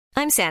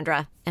I'm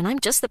Sandra, and I'm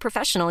just the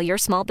professional your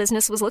small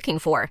business was looking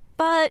for.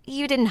 But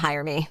you didn't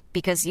hire me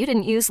because you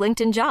didn't use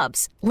LinkedIn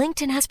Jobs.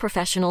 LinkedIn has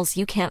professionals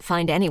you can't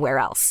find anywhere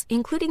else,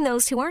 including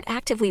those who aren't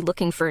actively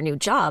looking for a new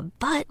job,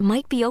 but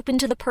might be open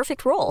to the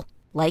perfect role,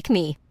 like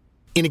me.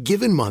 In a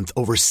given month,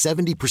 over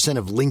 70%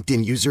 of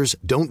LinkedIn users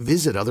don't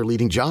visit other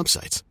leading job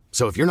sites.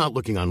 So if you're not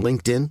looking on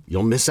LinkedIn,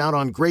 you'll miss out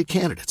on great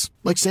candidates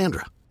like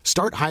Sandra.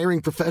 Start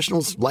hiring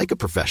professionals like a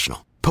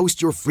professional.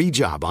 Post your free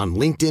job on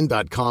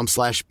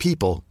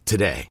linkedin.com/people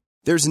today.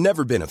 There's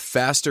never been a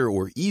faster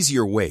or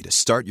easier way to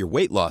start your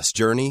weight loss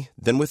journey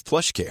than with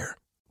PlushCare.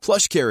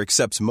 PlushCare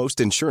accepts most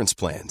insurance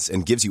plans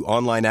and gives you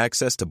online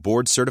access to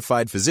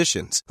board-certified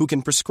physicians who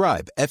can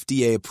prescribe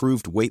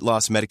FDA-approved weight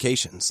loss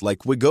medications like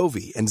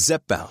Wegovy and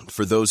Zepbound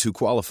for those who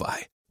qualify.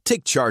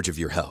 Take charge of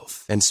your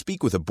health and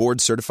speak with a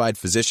board-certified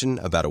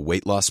physician about a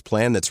weight loss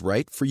plan that's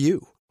right for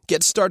you.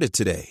 Get started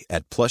today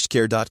at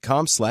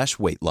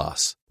plushcare.com/weight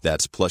loss.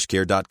 That's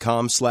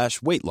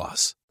plushcare.com/weight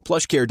loss.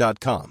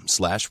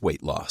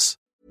 plushcare.com/weight loss.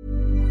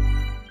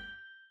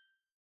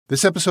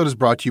 This episode is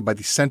brought to you by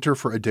the Center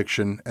for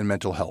Addiction and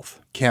Mental Health,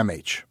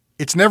 CAMH.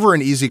 It's never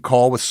an easy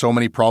call with so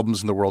many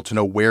problems in the world to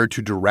know where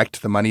to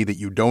direct the money that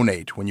you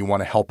donate when you want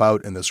to help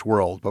out in this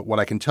world. But what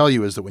I can tell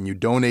you is that when you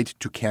donate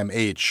to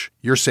CAMH,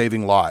 you're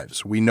saving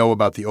lives. We know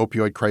about the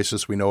opioid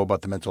crisis. We know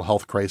about the mental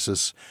health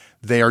crisis.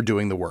 They are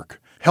doing the work.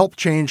 Help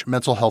change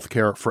mental health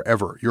care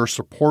forever. Your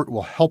support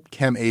will help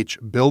CAMH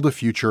build a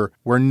future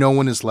where no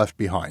one is left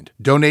behind.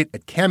 Donate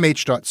at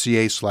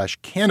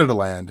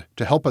camh.ca/Canadaland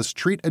to help us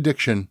treat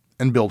addiction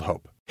and build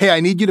hope. Hey,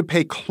 I need you to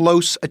pay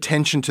close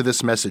attention to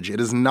this message.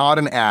 It is not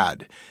an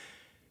ad.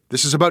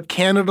 This is about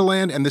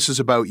Canadaland, and this is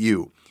about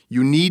you.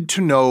 You need to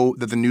know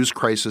that the news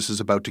crisis is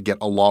about to get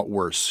a lot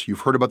worse.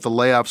 You've heard about the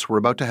layoffs. We're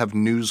about to have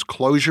news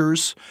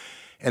closures,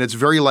 and it's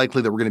very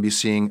likely that we're going to be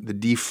seeing the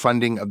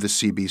defunding of the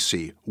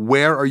CBC.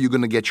 Where are you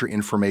going to get your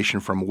information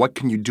from? What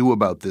can you do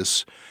about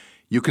this?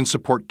 You can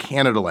support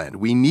Canadaland.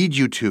 We need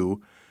you to.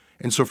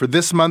 And so for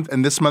this month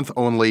and this month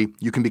only,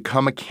 you can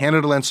become a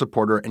Canadaland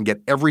supporter and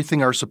get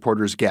everything our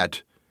supporters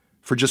get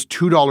for just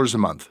 $2 a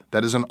month.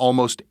 That is an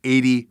almost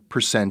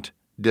 80%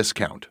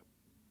 discount.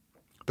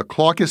 The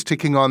clock is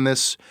ticking on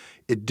this.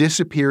 It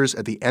disappears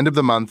at the end of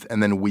the month,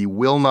 and then we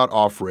will not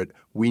offer it.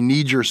 We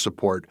need your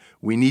support.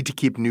 We need to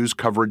keep news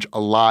coverage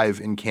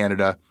alive in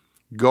Canada.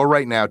 Go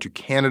right now to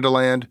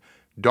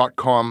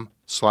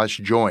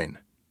canadaland.com/join.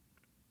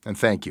 And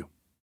thank you.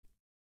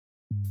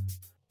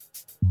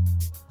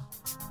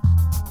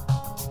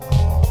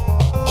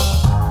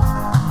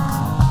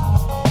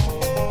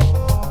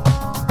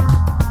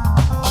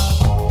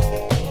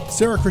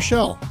 Sarah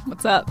Krischel.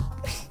 What's up?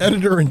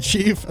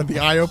 Editor-in-Chief of The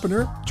Eye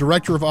Opener,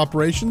 Director of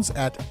Operations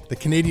at the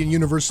Canadian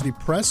University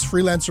Press,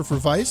 freelancer for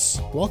Vice.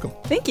 Welcome.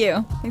 Thank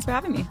you. Thanks for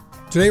having me.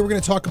 Today we're going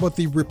to talk about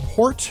the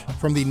report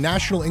from the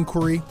National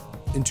Inquiry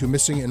into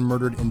Missing and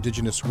Murdered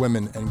Indigenous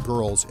Women and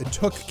Girls. It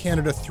took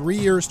Canada 3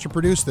 years to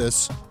produce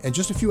this and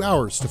just a few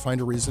hours to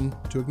find a reason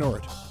to ignore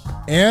it.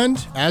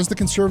 And, as the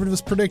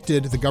Conservatives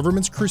predicted, the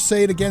government's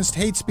crusade against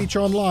hate speech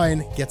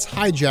online gets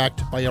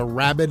hijacked by a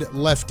rabid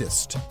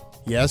leftist.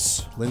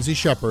 Yes, Lindsay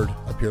Shepherd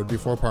appeared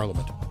before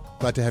Parliament.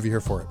 Glad to have you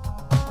here for it.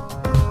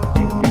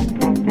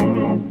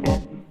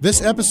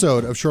 This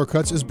episode of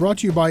Shortcuts is brought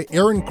to you by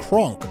Aaron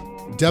Kronk,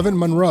 Devin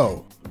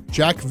Monroe,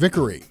 Jack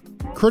Vickery,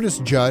 Curtis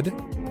Judd,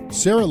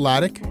 Sarah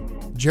Laddick,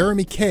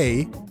 Jeremy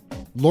Kay,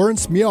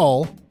 Lawrence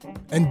Miall,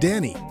 and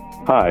Danny.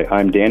 Hi,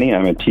 I'm Danny.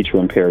 I'm a teacher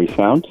in Parry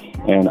Sound,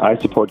 and I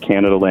support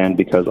Canadaland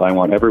because I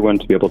want everyone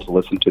to be able to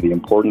listen to the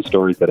important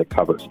stories that it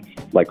covers,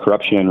 like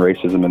corruption and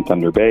racism in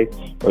Thunder Bay,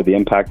 or the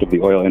impact of the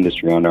oil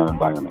industry on our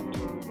environment.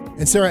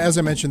 And Sarah, as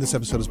I mentioned, this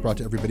episode is brought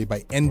to everybody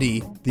by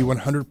Endy, the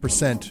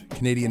 100%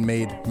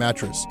 Canadian-made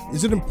mattress.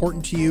 Is it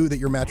important to you that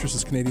your mattress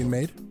is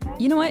Canadian-made?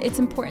 You know what? It's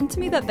important to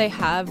me that they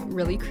have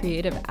really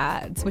creative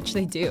ads, which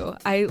they do.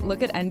 I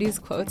look at Endy's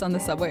quotes on the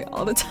subway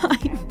all the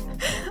time.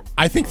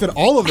 I think that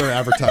all of their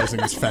advertising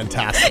is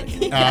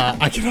fantastic. Yeah.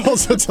 I can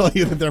also tell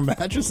you that their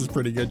mattress is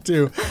pretty good,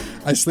 too.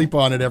 I sleep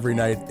on it every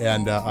night.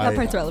 And that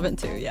part's relevant,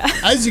 too, yeah.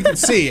 As you can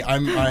see,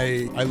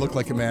 I look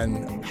like a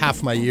man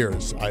half my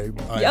years.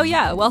 Oh,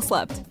 yeah, well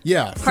slept.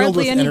 Yeah,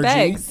 hardly any energy.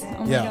 bags.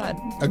 Oh, my yeah.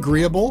 God.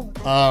 Agreeable.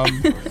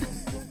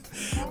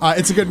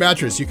 It's a good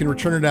mattress. You can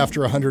return it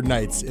after 100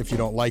 nights if you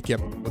don't like it.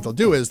 What they'll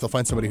do is they'll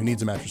find somebody who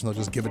needs a mattress and they'll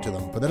just give it to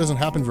them. But that doesn't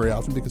happen very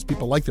often because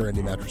people like their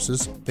Endy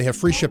mattresses. They have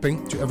free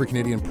shipping to every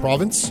Canadian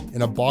province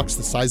in a box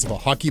the size of a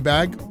hockey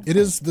bag. It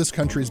is this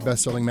country's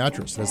best-selling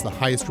mattress. It has the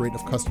highest rate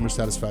of customer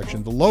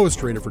satisfaction, the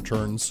lowest rate of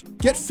returns.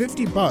 Get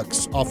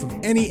 $50 off of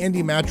any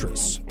Endy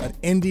mattress at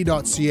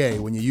endy.ca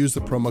when you use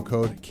the promo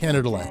code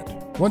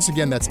CanadaLand. Once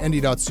again, that's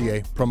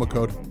endy.ca, promo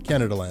code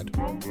CanadaLand.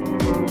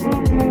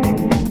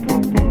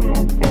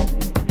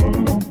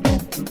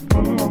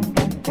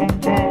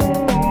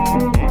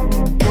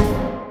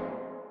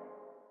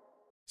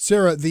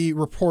 Sarah, the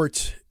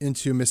report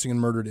into missing and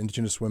murdered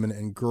Indigenous women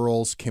and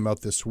girls came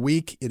out this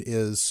week. It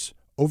is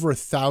over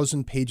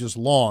 1,000 pages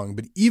long,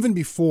 but even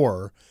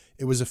before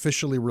it was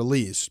officially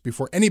released,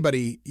 before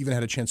anybody even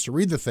had a chance to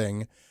read the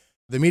thing,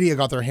 The media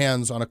got their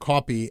hands on a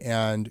copy,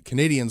 and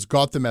Canadians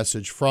got the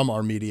message from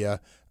our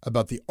media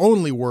about the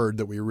only word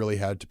that we really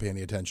had to pay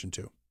any attention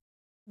to.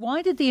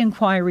 Why did the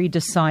inquiry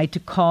decide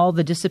to call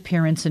the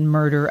disappearance and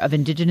murder of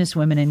Indigenous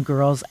women and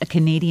girls a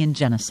Canadian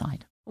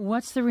genocide?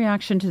 What's the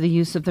reaction to the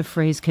use of the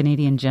phrase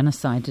Canadian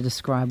genocide to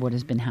describe what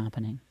has been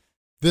happening?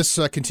 This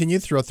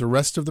continued throughout the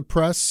rest of the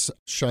press.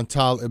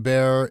 Chantal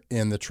Hébert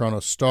in the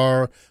Toronto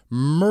Star,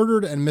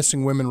 murdered and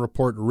missing women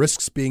report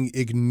risks being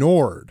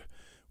ignored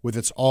with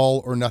its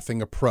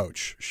all-or-nothing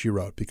approach, she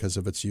wrote, because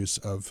of its use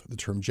of the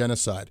term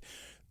genocide.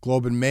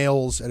 Globe and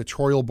Mail's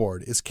editorial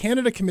board, is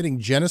Canada committing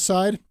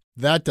genocide?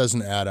 That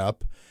doesn't add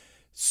up.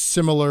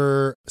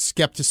 Similar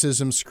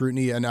skepticism,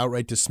 scrutiny, and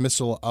outright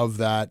dismissal of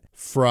that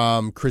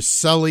from Chris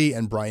Sully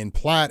and Brian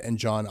Platt and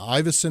John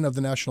Ivison of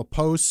the National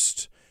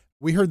Post.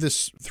 We heard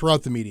this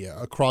throughout the media,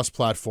 across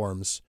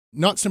platforms,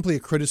 not simply a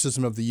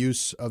criticism of the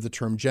use of the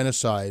term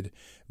genocide,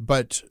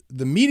 but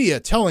the media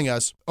telling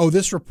us, oh,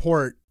 this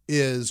report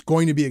is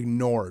going to be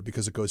ignored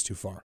because it goes too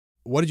far.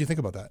 What did you think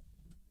about that?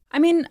 I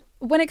mean,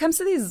 when it comes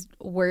to these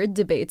word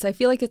debates, I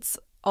feel like it's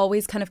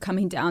always kind of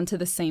coming down to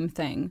the same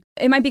thing.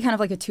 It might be kind of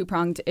like a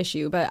two-pronged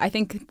issue, but I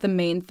think the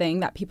main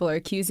thing that people are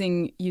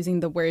accusing using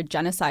the word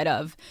genocide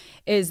of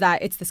is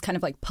that it's this kind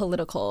of like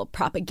political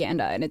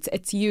propaganda, and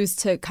it's used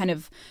to kind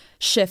of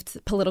shift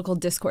political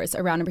discourse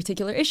around a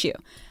particular issue.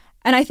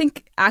 And I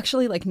think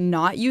actually like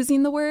not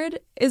using the word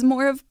is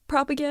more of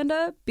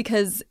propaganda,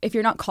 because if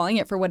you're not calling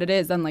it for what it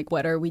is, then like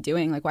what are we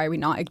doing? Like why are we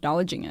not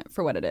acknowledging it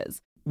for what it is?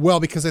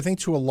 Well, because I think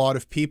to a lot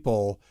of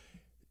people,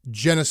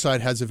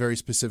 genocide has a very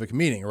specific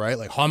meaning, right?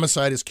 Like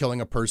homicide is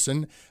killing a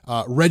person.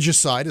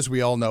 Regicide, as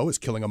we all know, is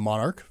killing a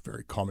monarch,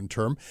 very common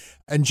term.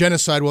 And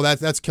genocide, well,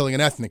 that's killing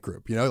an ethnic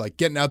group, like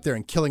getting out there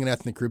and killing an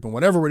ethnic group. And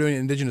whatever we're doing to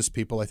Indigenous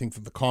people, I think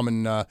that the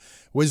common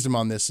wisdom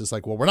on this is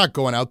like, well, we're not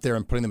going out there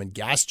and putting them in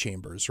gas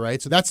chambers,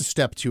 right? So that's a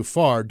step too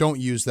far. Don't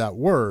use that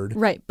word.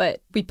 Right,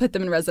 but we put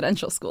them in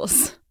residential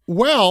schools.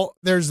 Well,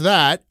 there's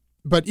that.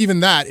 But even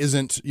that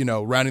isn't,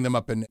 rounding them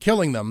up and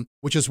killing them,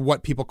 which is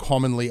what people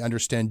commonly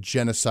understand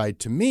genocide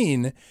to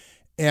mean.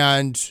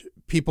 And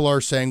people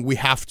are saying we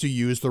have to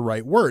use the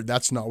right word.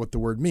 That's not what the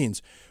word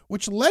means,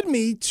 which led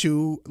me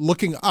to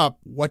looking up,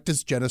 what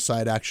does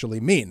genocide actually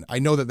mean? I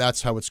know that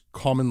that's how it's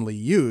commonly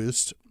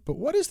used, but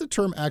what does the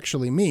term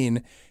actually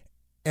mean?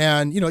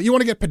 And, you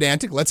want to get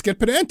pedantic, let's get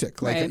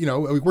pedantic. Like,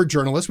 right. We're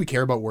journalists, we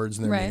care about words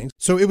and their right. meanings.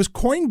 So it was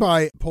coined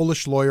by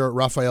Polish lawyer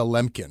Raphael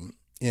Lemkin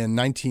in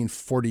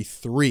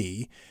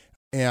 1943,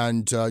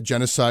 and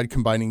genocide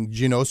combining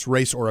genos,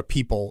 race or a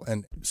people,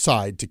 and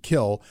side, to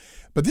kill.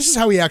 But this is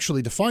how he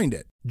actually defined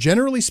it.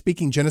 Generally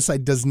speaking,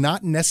 genocide does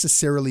not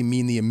necessarily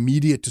mean the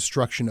immediate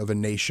destruction of a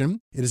nation.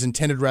 It is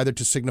intended rather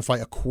to signify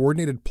a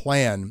coordinated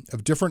plan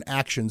of different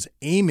actions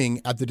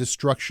aiming at the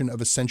destruction of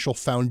essential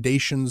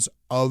foundations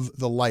of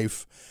the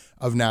life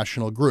of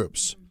national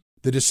groups.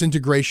 The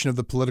disintegration of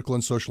the political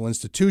and social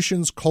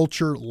institutions,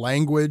 culture,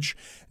 language,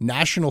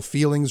 national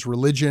feelings,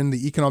 religion,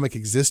 the economic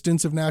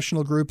existence of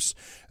national groups,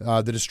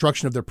 the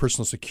destruction of their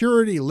personal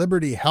security,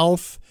 liberty,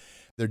 health,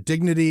 their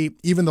dignity,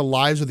 even the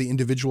lives of the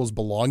individuals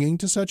belonging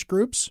to such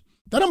groups.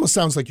 That almost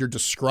sounds like you're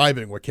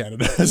describing what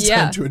Canada has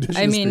done to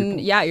Indigenous people.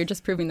 Yeah, you're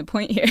just proving the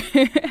point here.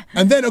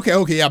 And then,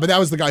 okay, but that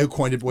was the guy who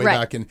coined it way right.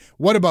 back. And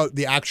what about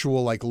the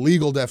actual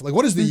legal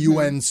what does the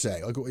UN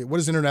say? Like, what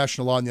does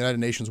international law in the United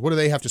Nations? What do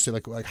they have to say?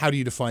 Like how do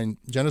you define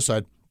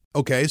genocide?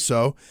 Okay,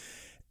 so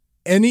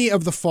any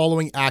of the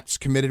following acts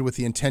committed with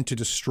the intent to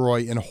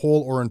destroy in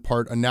whole or in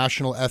part a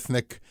national,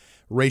 ethnic,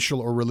 racial,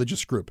 or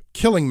religious group.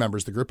 Killing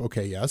members of the group,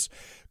 okay, yes.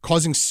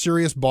 Causing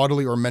serious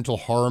bodily or mental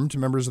harm to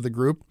members of the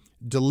group.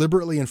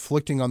 Deliberately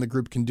inflicting on the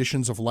group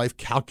conditions of life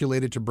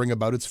calculated to bring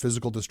about its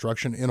physical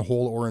destruction in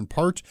whole or in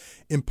part,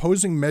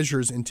 imposing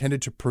measures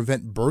intended to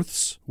prevent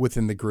births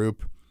within the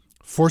group,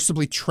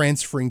 forcibly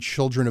transferring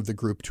children of the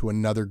group to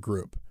another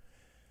group.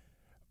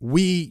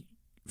 We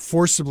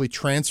forcibly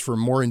transfer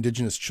more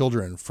Indigenous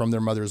children from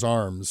their mother's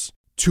arms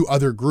to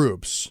other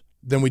groups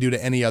than we do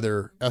to any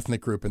other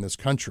ethnic group in this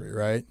country,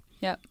 right?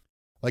 Yep.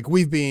 Like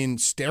we've been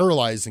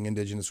sterilizing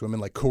Indigenous women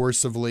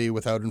coercively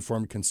without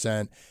informed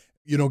consent.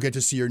 You don't get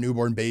to see your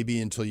newborn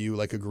baby until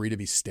you agree to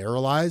be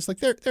sterilized.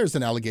 There's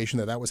an allegation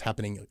that was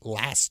happening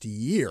last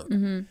year.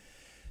 Mm-hmm.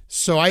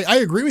 So I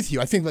agree with you.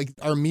 I think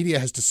our media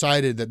has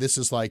decided that this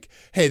is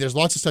hey, there's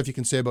lots of stuff you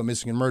can say about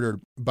missing and murdered,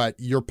 but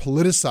you're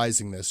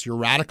politicizing this, you're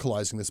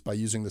radicalizing this by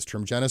using this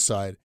term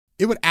genocide.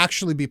 It would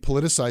actually be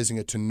politicizing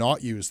it to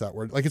not use that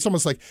word. It's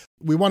almost like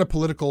we want a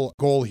political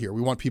goal here.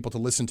 We want people to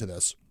listen to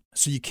this.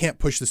 So you can't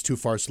push this too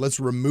far. So let's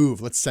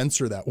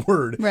censor that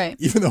word, right.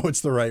 Even though it's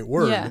the right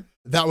word. Yeah.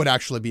 That would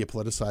actually be a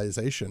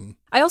politicization.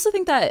 I also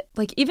think that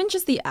even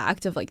just the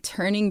act of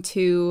turning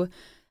to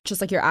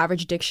just your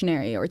average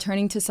dictionary or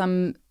turning to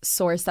some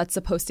source that's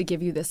supposed to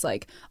give you this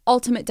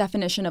ultimate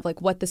definition of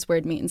what this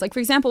word means. For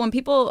example, when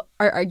people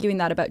are arguing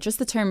that about just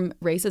the term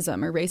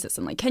racism or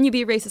racism, can you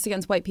be racist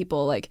against white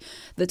people?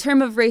 The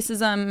term of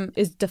racism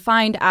is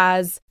defined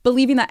as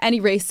believing that any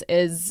race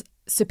is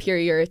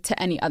superior to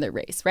any other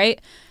race,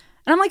 right?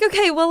 And I'm like,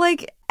 okay, well,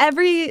 like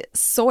every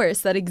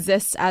source that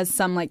exists as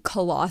some like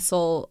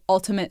colossal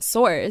ultimate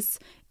source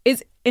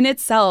is in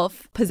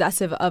itself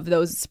possessive of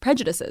those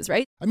prejudices,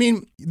 right? I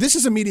mean, this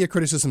is a media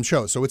criticism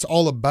show, so it's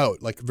all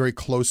about like very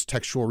close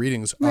textual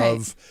readings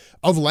of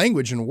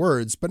language and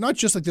words, but not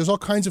just like there's all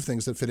kinds of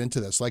things that fit into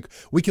this. Like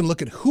we can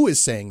look at who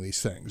is saying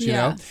these things, you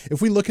know?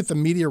 If we look at the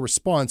media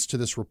response to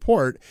this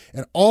report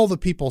and all the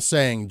people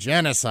saying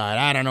genocide,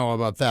 I don't know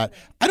about that.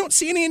 I don't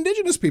see any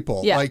Indigenous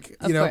people. Yeah, like,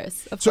 you know,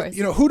 of course.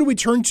 You know, who do we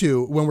turn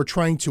to when we're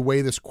trying to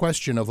weigh this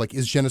question of like,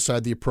 is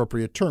genocide the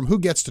appropriate term? Who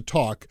gets to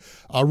talk?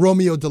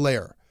 Romeo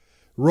Dallaire.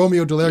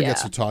 Romeo Dallaire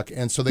gets to talk.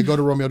 And so they go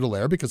to Romeo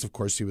Dallaire because, of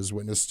course, he was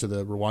witness to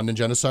the Rwandan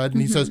genocide.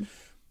 And he says,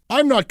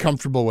 I'm not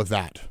comfortable with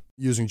that,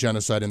 using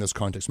genocide in this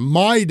context.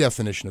 My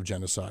definition of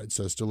genocide,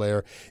 says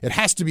Dallaire, it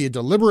has to be a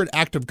deliberate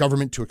act of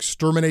government to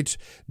exterminate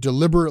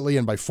deliberately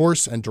and by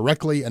force and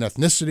directly an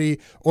ethnicity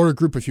or a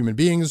group of human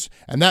beings.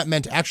 And that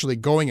meant actually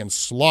going and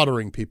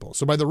slaughtering people.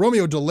 So by the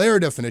Romeo Dallaire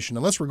definition,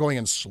 unless we're going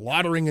and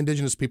slaughtering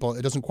Indigenous people,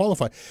 it doesn't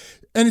qualify.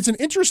 And it's an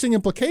interesting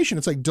implication.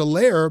 It's like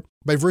Dallaire,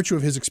 by virtue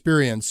of his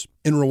experience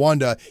in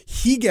Rwanda,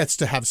 he gets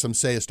to have some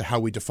say as to how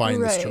we define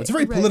this term. It's a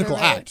very political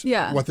act,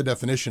 what the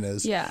definition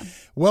is. Yeah.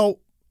 Well,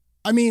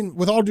 I mean,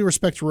 with all due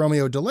respect to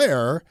Romeo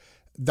Dallaire,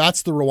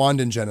 that's the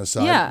Rwandan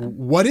genocide. Yeah.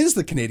 What is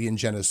the Canadian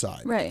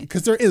genocide? Right.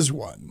 Because there is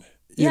one,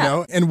 you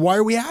know? And why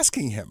are we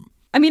asking him?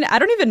 I mean, I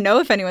don't even know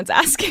if anyone's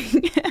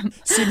asking him.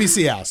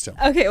 CBC asked him.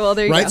 Okay, well,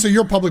 there you go. Right? So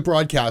you're a public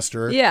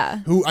broadcaster Yeah.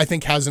 who I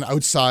think has an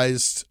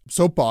outsized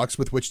soapbox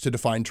with which to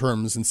define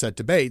terms and set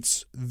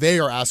debates. They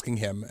are asking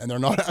him, and they're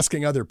not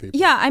asking other people.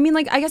 Yeah, I mean,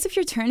 like, I guess if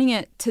you're turning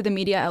it to the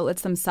media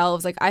outlets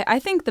themselves, like, I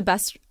think the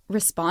best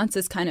response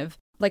is kind of,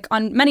 like,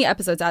 on many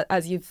episodes,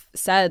 as you've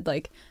said,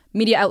 like,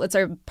 media outlets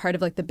are part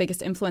of, like, the biggest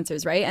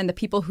influencers, right? And the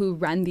people who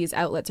run these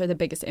outlets are the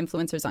biggest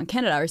influencers on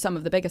Canada, or some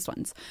of the biggest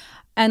ones.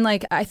 And,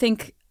 like, I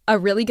think a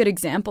really good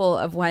example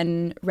of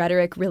when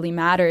rhetoric really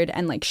mattered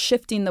and like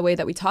shifting the way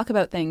that we talk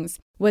about things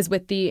was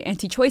with the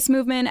anti-choice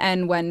movement,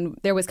 and when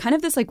there was kind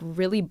of this like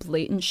really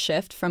blatant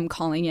shift from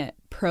calling it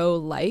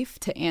pro-life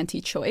to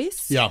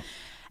anti-choice. Yeah.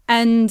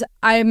 And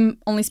I'm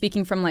only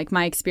speaking from like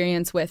my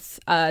experience with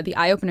the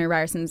Eye Opener,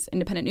 Ryerson's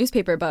independent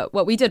newspaper, but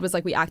what we did was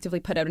like we actively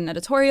put out an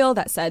editorial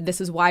that said this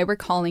is why we're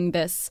calling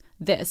this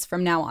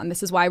from now on.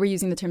 This is why we're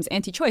using the terms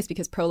anti-choice,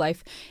 because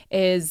pro-life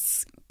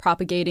is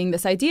propagating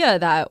this idea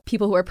that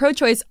people who are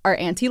pro-choice are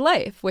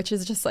anti-life, which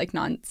is just like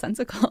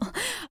nonsensical.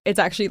 It's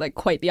actually like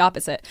quite the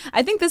opposite.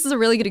 I think this is a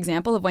really good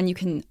example of when you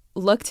can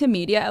look to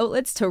media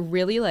outlets to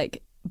really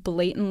like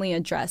blatantly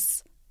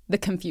address the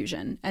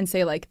confusion and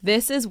say like,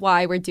 this is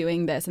why we're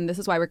doing this and this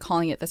is why we're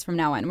calling it this from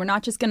now on. We're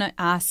not just going to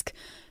ask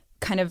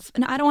kind of,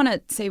 and I don't want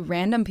to say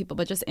random people,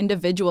 but just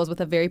individuals with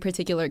a very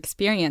particular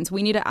experience.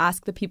 We need to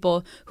ask the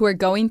people who are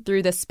going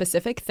through this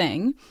specific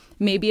thing.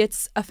 Maybe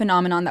it's a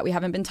phenomenon that we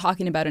haven't been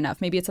talking about enough.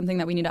 Maybe it's something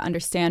that we need to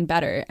understand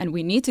better, and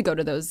we need to go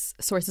to those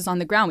sources on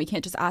the ground. We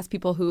can't just ask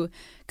people who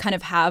kind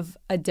of have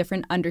a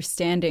different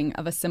understanding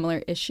of a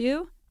similar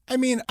issue. I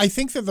mean, I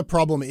think that the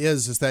problem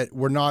is that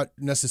we're not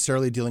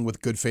necessarily dealing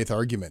with good faith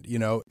argument. You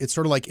know, it's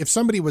sort of like if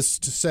somebody was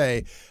to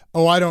say,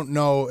 oh, I don't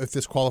know if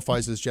this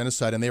qualifies as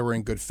genocide, and they were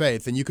in good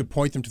faith, then you could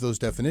point them to those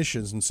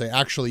definitions and say,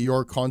 actually,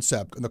 your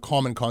concept, the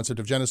common concept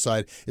of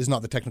genocide is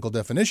not the technical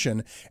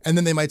definition. And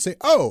then they might say,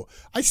 oh,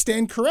 I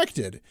stand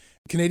corrected.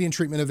 Canadian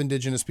treatment of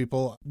Indigenous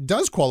people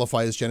does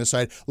qualify as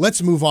genocide.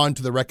 Let's move on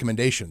to the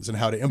recommendations and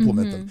how to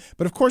implement them.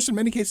 But of course, in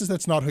many cases,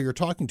 that's not who you're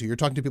talking to. You're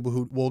talking to people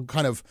who will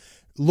kind of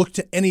look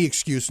to any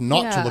excuse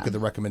not to look at the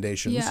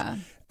recommendations. Yeah.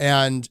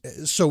 And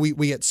so we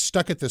get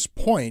stuck at this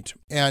point.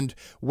 And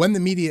when the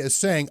media is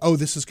saying, oh,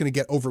 this is going to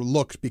get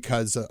overlooked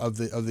because of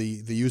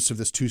the use of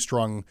this too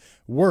strong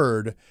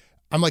word,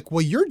 I'm like,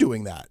 well, you're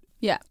doing that.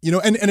 Yeah. You know,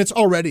 and it's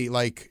already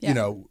like, you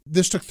know,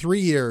 this took 3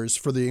 years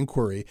for the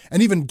inquiry,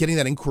 and even getting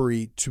that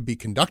inquiry to be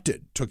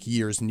conducted took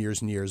years and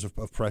years and years of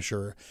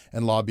pressure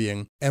and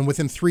lobbying. And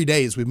within 3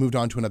 days, we've moved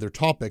on to another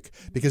topic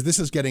because this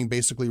is getting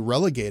basically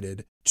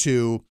relegated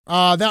to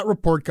that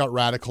report got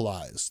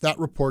radicalized. That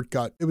report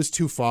it was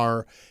too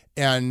far,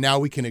 and now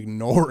we can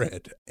ignore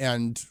it.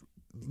 And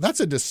that's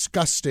a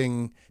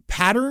disgusting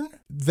pattern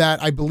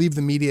that I believe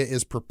the media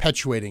is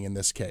perpetuating in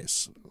this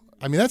case.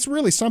 I mean, that's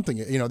really something.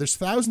 You know, there's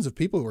thousands of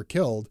people who were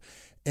killed.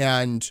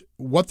 And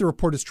what the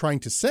report is trying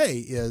to say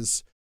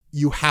is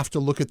you have to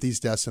look at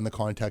these deaths in the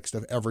context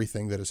of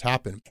everything that has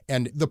happened.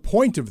 And the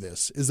point of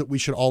this is that we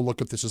should all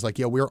look at this as like,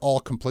 yeah, we're all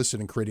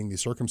complicit in creating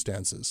these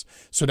circumstances.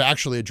 So to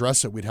actually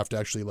address it, we'd have to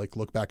actually like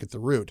look back at the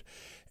root.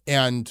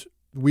 And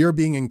we are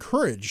being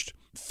encouraged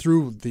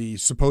through the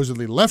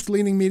supposedly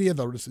left-leaning media,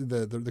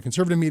 the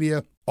conservative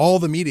media. All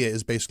the media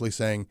is basically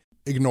saying,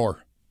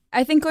 ignore.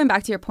 I think going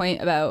back to your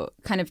point about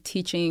kind of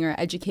teaching or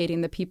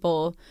educating the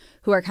people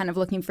who are kind of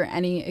looking for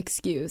any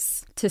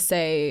excuse to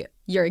say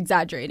you're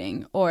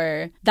exaggerating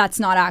or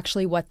that's not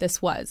actually what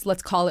this was.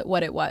 Let's call it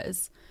what it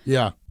was.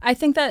 Yeah. I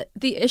think that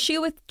the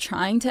issue with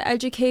trying to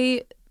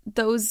educate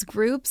those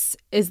groups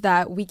is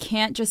that we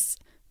can't just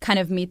kind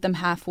of meet them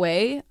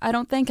halfway, I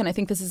don't think. And I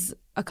think this is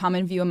a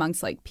common view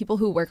amongst like people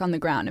who work on the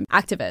ground and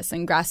activists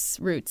and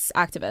grassroots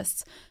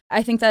activists.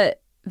 I think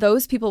that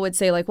those people would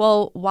say like,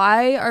 well,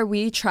 why are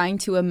we trying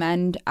to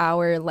amend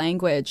our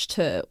language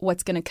to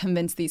what's going to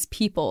convince these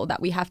people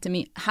that we have to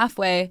meet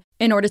halfway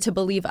in order to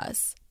believe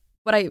us?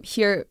 What I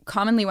hear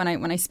commonly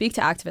when I speak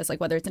to activists,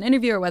 like whether it's an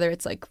interview or whether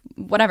it's like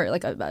whatever,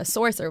 like a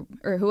source or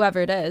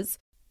whoever it is,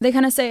 they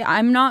kind of say,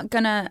 I'm not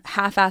going to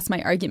half-ass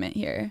my argument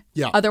here.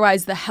 Yeah.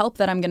 Otherwise, the help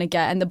that I'm going to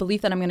get and the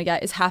belief that I'm going to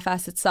get is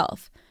half-ass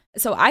itself.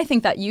 So I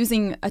think that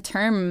using a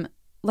term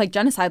like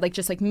genocide, like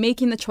just like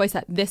making the choice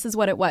that this is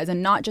what it was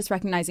and not just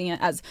recognizing it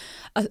as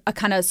a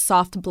kind of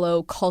soft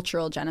blow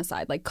cultural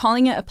genocide. Like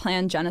calling it a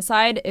planned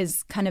genocide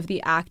is kind of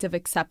the act of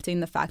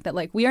accepting the fact that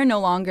like we are no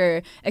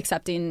longer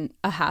accepting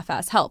a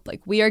half-ass help.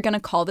 Like we are going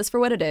to call this for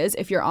what it is.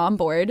 If you're on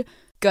board,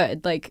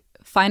 good. Like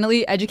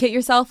finally educate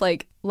yourself.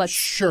 Like let's...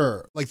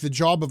 Sure. Like the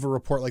job of a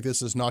report like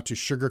this is not to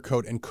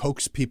sugarcoat and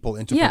coax people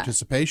into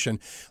participation.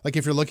 Like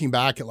if you're looking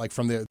back at like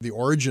from the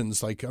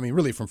origins, like, I mean,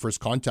 really from first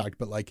contact,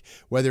 but like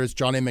whether it's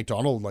John A.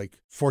 Macdonald, like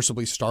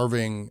forcibly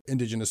starving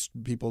Indigenous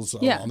peoples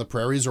on the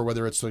prairies, or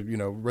whether it's, you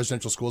know,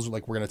 residential schools,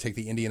 like we're going to take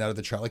the Indian out of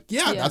the child. Like,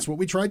 that's what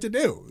we tried to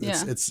do.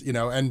 It's, you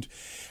know, and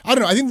I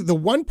don't know. I think the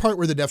one part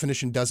where the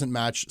definition doesn't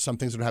match some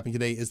things that are happening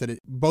today is that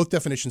both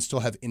definitions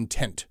still have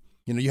intent.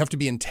 You know, you have to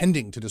be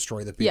intending to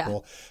destroy the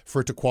people for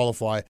it to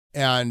qualify.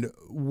 And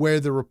where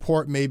the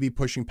report may be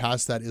pushing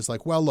past that is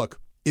like, well, look,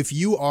 if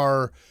you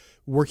are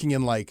working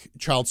in like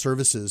child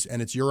services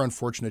and it's your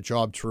unfortunate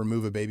job to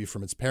remove a baby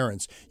from its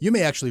parents, you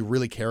may actually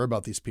really care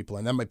about these people.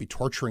 And that might be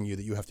torturing you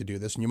that you have to do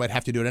this. And you might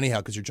have to do it anyhow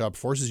because your job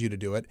forces you to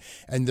do it.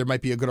 And there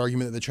might be a good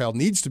argument that the child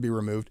needs to be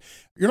removed.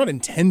 You're not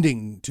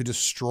intending to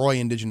destroy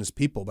Indigenous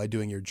people by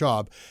doing your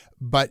job,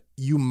 but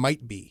you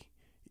might be.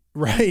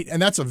 Right. And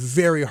that's a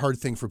very hard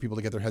thing for people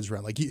to get their heads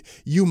around. Like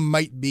you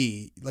might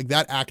be like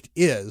that act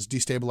is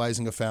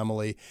destabilizing a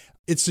family.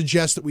 It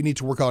suggests that we need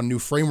to work on new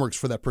frameworks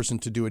for that person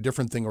to do a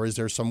different thing. Or is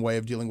there some way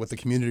of dealing with the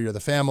community or the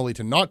family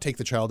to not take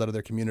the child out of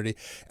their community?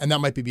 And that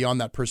might be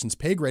beyond that person's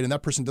pay grade. And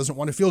that person doesn't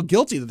want to feel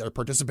guilty that they're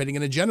participating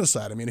in a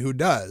genocide. I mean, who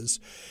does?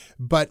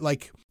 But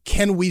like,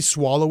 can we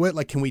swallow it?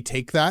 Like, can we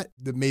take that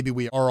maybe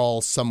we are all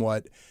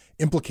somewhat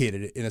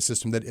implicated in a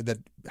system that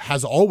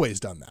has always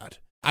done that?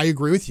 I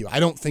agree with you. I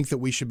don't think that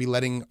we should be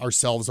letting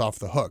ourselves off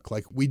the hook.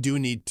 Like we do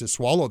need to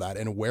swallow that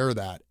and wear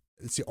that.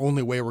 It's the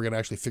only way we're going to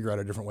actually figure out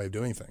a different way of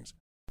doing things.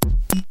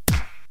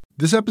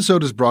 This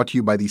episode is brought to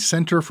you by the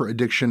Center for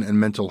Addiction and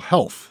Mental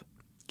Health,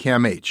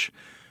 CAMH.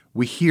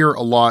 We hear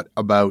a lot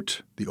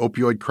about the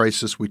opioid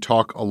crisis. We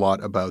talk a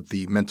lot about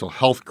the mental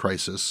health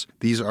crisis.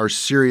 These are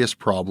serious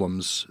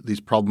problems.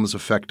 These problems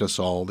affect us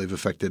all. They've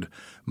affected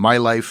my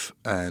life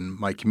and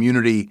my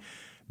community.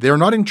 They are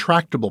not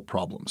intractable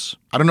problems.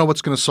 I don't know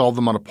what's going to solve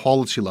them on a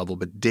policy level,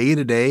 but day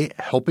to day,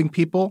 helping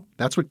people,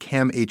 that's what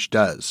CAMH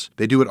does.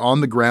 They do it on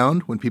the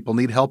ground when people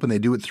need help, and they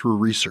do it through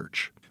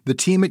research. The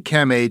team at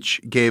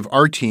CAMH gave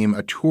our team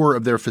a tour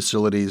of their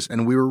facilities,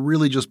 and we were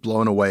really just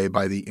blown away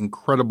by the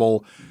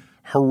incredible,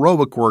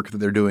 heroic work that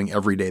they're doing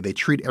every day. They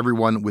treat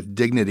everyone with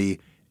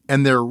dignity,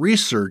 and their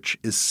research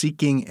is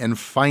seeking and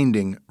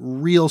finding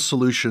real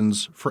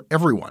solutions for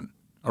everyone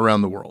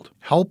around the world.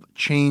 Help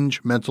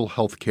change mental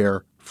health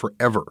care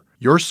forever.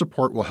 Your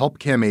support will help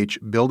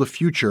CAMH build a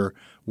future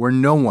where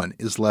no one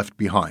is left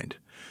behind.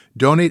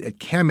 Donate at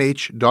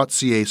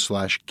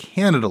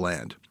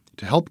camh.ca/Canadaland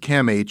to help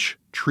CAMH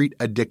treat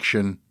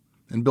addiction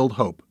and build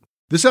hope.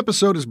 This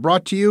episode is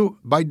brought to you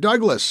by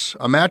Douglas,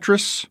 a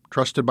mattress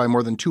trusted by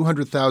more than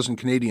 200,000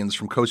 Canadians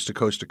from coast to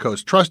coast to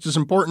coast. Trust is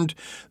important.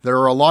 There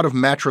are a lot of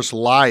mattress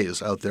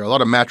lies out there, a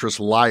lot of mattress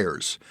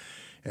liars.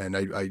 And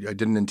I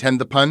didn't intend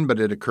the pun, but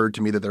it occurred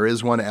to me that there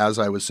is one as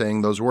I was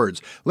saying those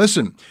words.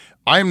 Listen,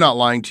 I am not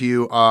lying to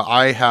you.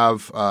 I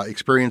have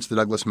experienced the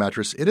Douglas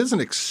mattress. It is an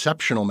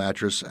exceptional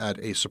mattress at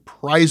a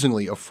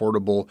surprisingly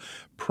affordable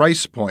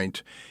price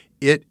point.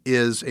 It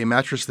is a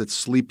mattress that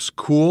sleeps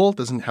cool,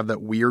 doesn't have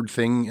that weird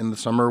thing in the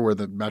summer where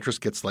the mattress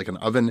gets like an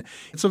oven.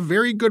 It's a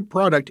very good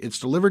product. It's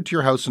delivered to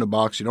your house in a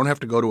box. You don't have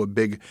to go to a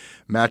big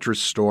mattress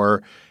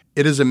store.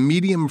 It is a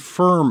medium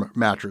firm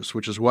mattress,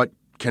 which is what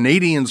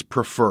Canadians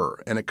prefer,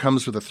 and it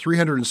comes with a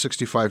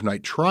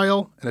 365-night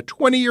trial and a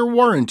 20-year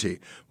warranty.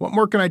 What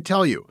more can I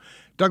tell you?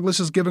 Douglas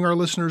is giving our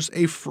listeners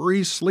a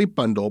free sleep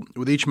bundle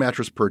with each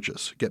mattress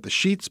purchase. Get the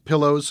sheets,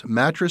 pillows,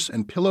 mattress,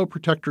 and pillow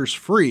protectors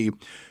free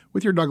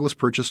with your Douglas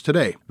purchase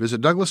today.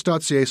 Visit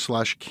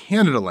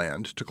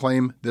douglas.ca/Canadaland to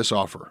claim this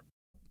offer.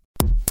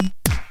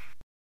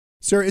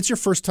 Sarah, it's your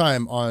first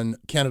time on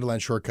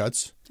Canadaland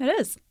Shortcuts. It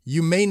is.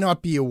 You may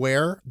not be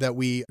aware that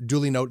we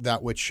duly note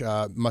that which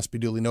must be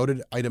duly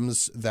noted,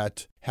 items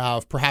that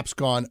have perhaps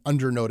gone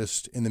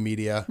undernoticed in the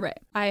media. Right.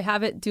 I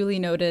have it duly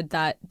noted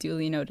that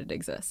duly noted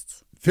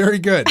exists. Very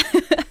good.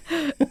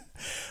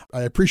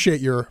 I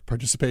appreciate your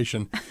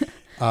participation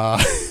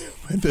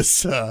with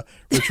this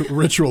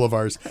ritual of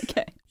ours.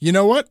 Okay. You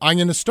know what? I'm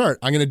going to start.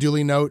 I'm going to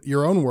duly note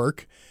your own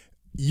work.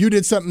 You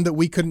did something that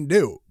we couldn't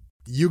do.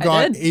 You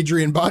got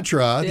Adrian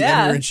Batra, the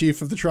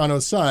editor-in-chief of the Toronto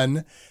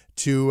Sun,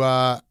 to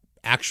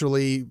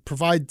actually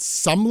provide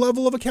some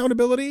level of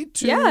accountability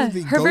to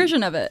the her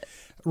version of it.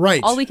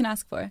 Right. All we can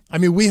ask for. I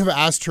mean, we have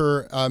asked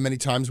her many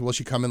times, will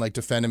she come and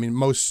defend? I mean,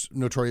 most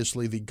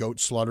notoriously the goat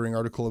slaughtering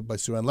article by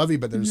Sue Ann Levy,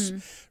 but there's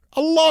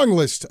a long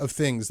list of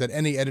things that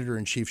any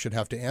editor-in-chief should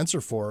have to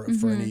answer for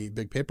any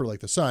big paper like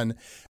The Sun,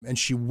 and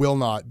she will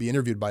not be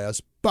interviewed by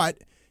us. But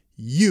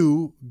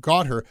you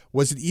got her.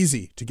 Was it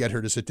easy to get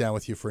her to sit down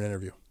with you for an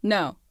interview?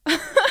 No.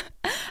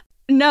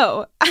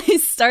 No. I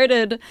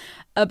started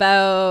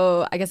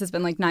about, I guess it's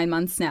been 9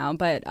 months now,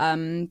 but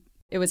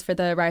it was for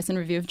the Ryerson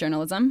Review of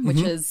Journalism,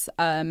 which is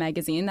a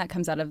magazine that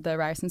comes out of the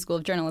Ryerson School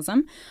of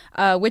Journalism,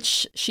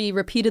 which she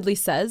repeatedly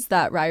says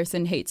that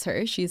Ryerson hates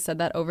her. She's said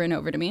that over and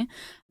over to me.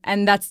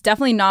 And that's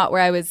definitely not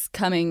where I was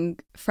coming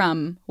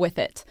from with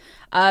it.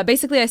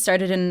 Basically, I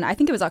started in, I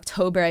think it was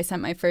October, I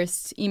sent my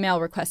first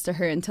email request to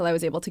her until I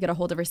was able to get a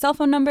hold of her cell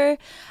phone number.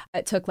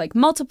 It took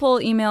multiple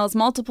emails,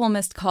 multiple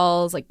missed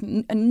calls,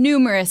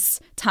 numerous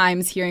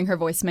times hearing her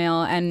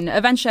voicemail. And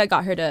eventually I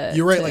got her to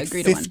You're right, to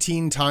agree to one.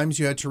 15 times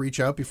you had to reach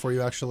out before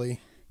you actually...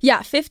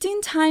 Yeah,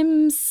 15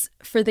 times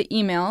for the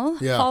email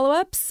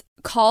follow-ups.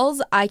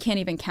 Calls, I can't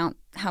even count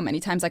how many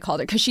times I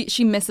called her because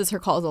she misses her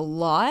calls a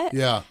lot.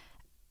 Yeah.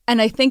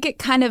 And I think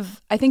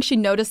I think she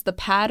noticed the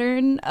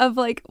pattern of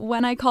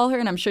when I call her,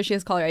 and I'm sure she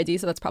has caller ID,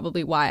 so that's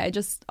probably why I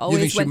just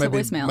always went to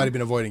voicemail. Might have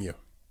been avoiding you.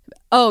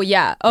 Oh,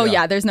 yeah.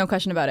 Yeah. There's no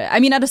question about it.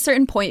 I mean, at a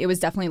certain point, it was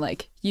definitely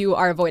you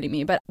are avoiding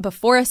me. But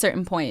before a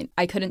certain point,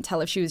 I couldn't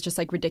tell if she was just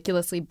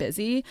ridiculously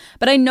busy.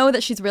 But I know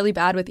that she's really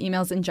bad with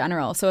emails in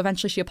general. So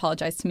eventually she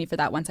apologized to me for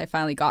that once I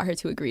finally got her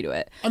to agree to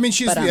it. I mean,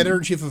 she's the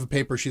editor-in-chief of a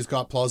paper. She's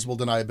got plausible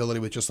deniability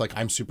with just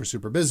I'm super,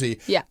 super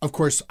busy. Yeah. Of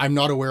course, I'm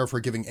not aware of her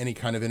giving any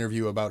kind of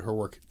interview about her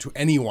work to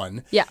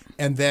anyone. Yeah.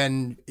 And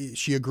then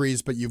she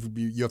agrees, but you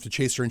have to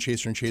chase her and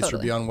chase her and chase her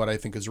beyond what I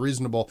think is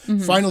reasonable.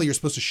 Mm-hmm. Finally, you're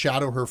supposed to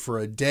shadow her for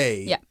a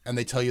day. Yeah. And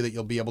they tell you that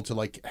you'll be able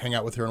to hang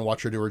out with her and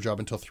watch her do her job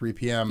until 3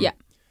 p.m. Yeah.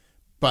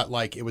 But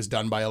it was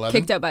done by 11?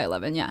 Kicked out by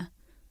 11, yeah.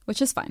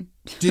 Which is fine.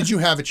 Did you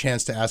have a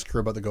chance to ask her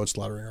about the goat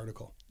slaughtering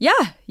article?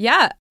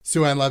 Yeah.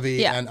 Sue Ann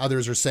Levy and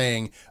others are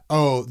saying,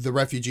 the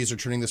refugees are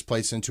turning this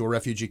place into a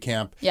refugee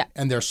camp. Yeah.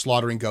 And they're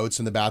slaughtering goats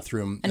in the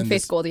bathroom. And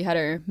Faith Goldie had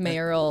her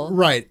mayoral...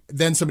 Right.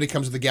 Then somebody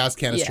comes with a gas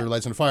canister,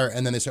 lights on fire,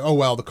 and then they say,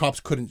 the cops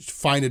couldn't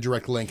find a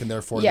direct link, and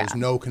therefore there's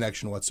no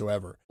connection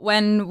whatsoever.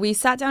 When we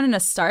sat down in a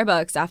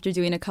Starbucks after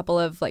doing a couple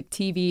of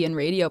TV and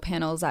radio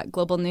panels at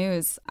Global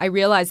News, I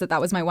realized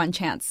that was my one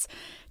chance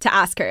to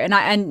ask her.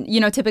 And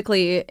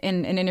typically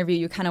in an interview,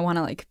 you kind of want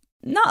to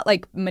not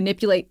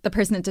manipulate the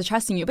person into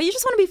trusting you, but you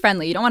just want to be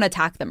friendly. You don't want to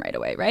attack them right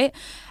away, right?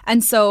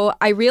 And so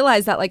I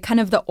realized that kind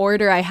of the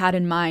order I had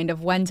in mind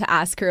of when to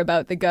ask her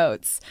about the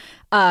goats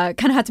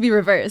kind of had to be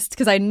reversed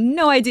because I had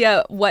no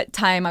idea what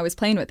time I was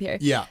playing with here.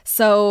 Yeah.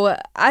 So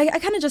I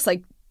kind of just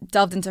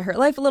delved into her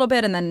life a little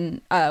bit, and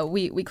then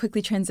we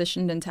quickly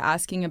transitioned into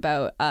asking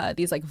about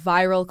these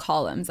viral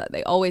columns that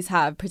they always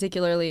have,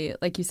 particularly,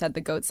 like you said,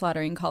 the goat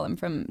slaughtering column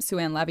from Sue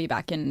Ann Levy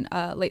back in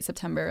late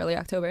September, early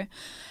October.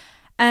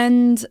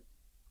 And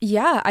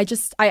yeah,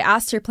 I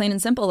asked her plain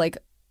and simple,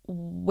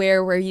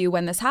 where were you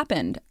when this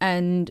happened?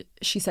 And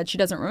she said she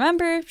doesn't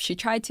remember. She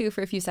tried to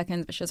for a few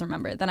seconds, but she doesn't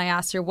remember. Then I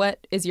asked her,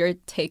 what is your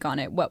take on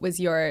it? What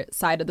was your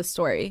side of the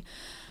story?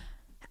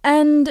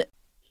 And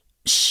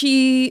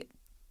she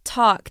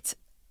talked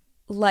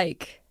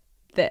like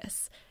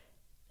this.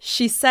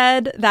 She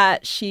said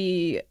that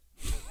she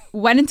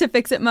went into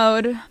fix-it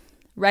mode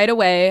right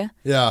away.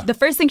 Yeah. The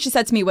first thing she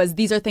said to me was,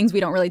 these are things we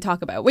don't really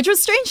talk about, which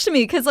was strange to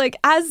me because I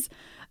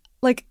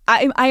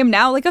am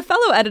now a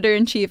fellow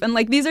editor-in-chief, and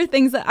these are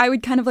things that I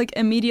would kind of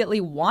immediately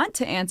want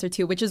to answer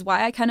to, which is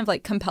why I kind of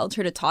compelled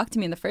her to talk to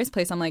me in the first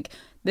place. I'm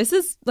this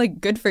is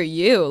good for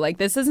you.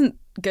 This isn't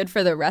good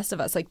for the rest of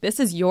us. This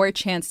is your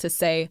chance to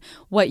say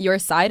what your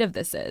side of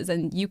this is,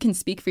 and you can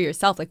speak for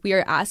yourself. We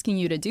are asking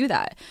you to do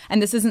that.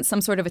 And this isn't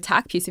some sort of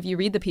attack piece. If you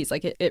read the piece,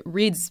 it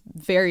reads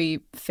very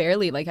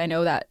fairly. I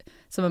know that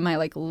some of my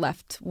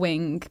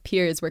left-wing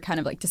peers were kind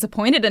of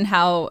disappointed in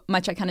how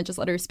much I kind of just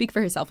let her speak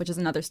for herself, which is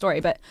another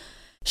story. But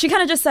she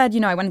kind of just said,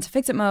 I went into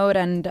fix-it mode,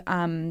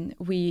 and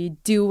we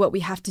do what we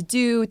have to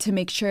do to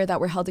make sure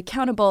that we're held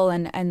accountable,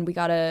 and we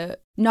got to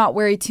not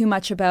worry too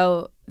much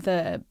about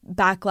the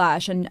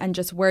backlash and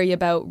just worry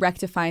about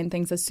rectifying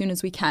things as soon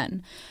as we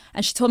can.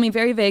 And she told me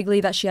very vaguely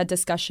that she had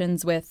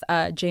discussions with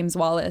James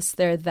Wallace,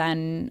 their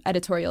then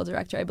editorial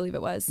director, I believe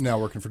it was. Now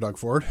working for Doug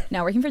Ford.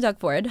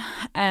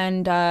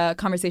 And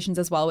conversations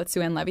as well with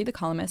Sue Ann Levy, the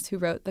columnist who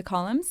wrote the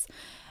columns.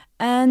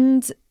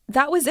 And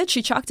that was it.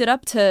 She chalked it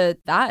up to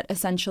that,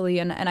 essentially.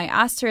 And I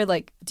asked her,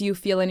 do you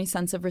feel any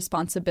sense of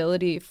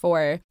responsibility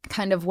for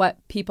kind of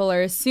what people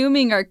are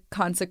assuming are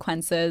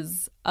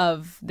consequences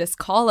of this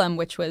column,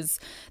 which was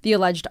the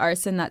alleged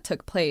arson that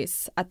took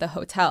place at the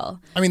hotel?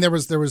 I mean, there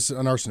was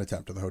an arson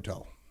attempt at the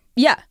hotel.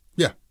 Yeah.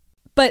 Yeah.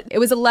 But it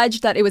was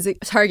alleged that it was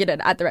targeted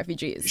at the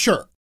refugees.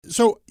 Sure.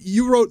 So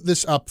you wrote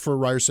this up for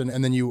Ryerson,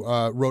 and then you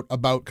wrote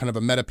about kind of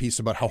a meta piece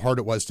about how hard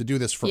it was to do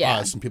this for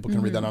us, and people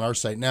can read that on our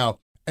site now.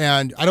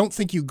 And I don't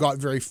think you got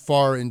very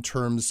far in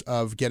terms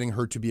of getting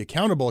her to be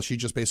accountable. She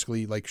just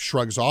basically like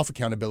shrugs off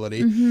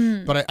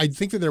accountability. But I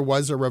think that there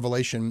was a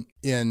revelation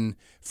in,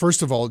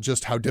 first of all,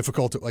 just how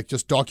difficult, like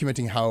just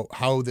documenting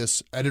how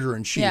this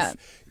editor-in-chief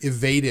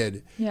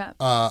evaded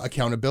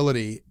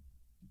accountability.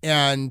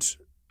 And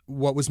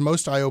what was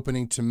most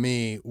eye-opening to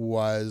me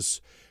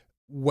was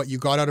what you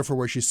got out of her,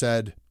 where she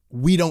said,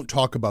 we don't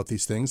talk about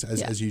these things,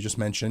 as you just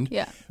mentioned.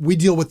 Yeah. We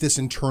deal with this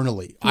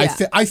internally. Yeah.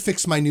 I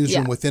fix my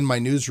newsroom within my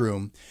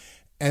newsroom.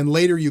 And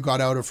later you got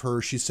out of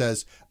her, she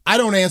says, I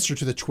don't answer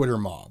to the Twitter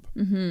mob.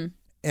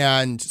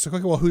 And so,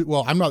 okay,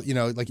 well, I'm not,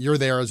 like you're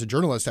there as a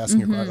journalist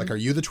asking her, like, are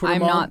you the Twitter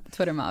mob? I'm not the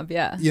Twitter mob,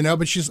 yeah.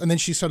 But and then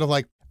she's sort of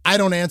like, I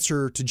don't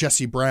answer to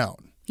Jessie Brown.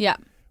 Yeah.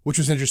 Which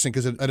was interesting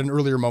because at an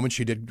earlier moment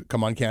she did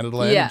come on Canada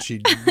Land and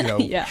she,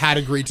 had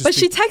agreed to But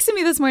speak. she texted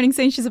me this morning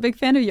saying she's a big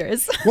fan of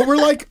yours. Well, we're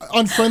like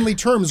on friendly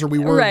terms, or we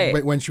were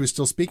Right. when she was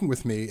still speaking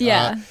with me.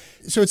 Yeah.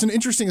 So it's an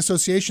interesting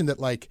association that,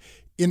 like,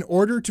 in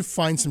order to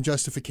find some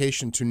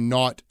justification to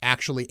not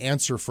actually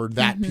answer for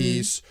that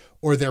piece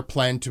or their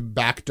plan to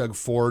back Doug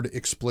Ford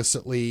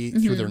explicitly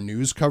through their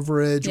news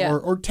coverage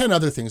or 10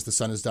 other things the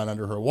Sun has done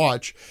under her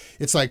watch,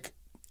 it's like,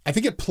 I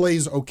think it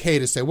plays okay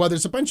to say, well,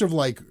 there's a bunch of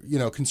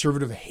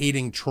conservative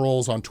hating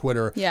trolls on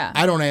Twitter. Yeah.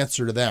 I don't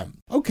answer to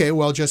them. Okay,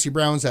 well, Jessie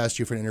Brown's asked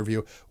you for an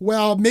interview.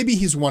 Well, maybe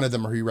he's one of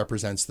them or he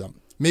represents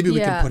them. Maybe we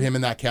can put him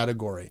in that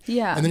category.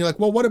 Yeah. And then you're like,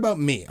 well, what about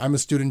me? I'm a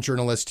student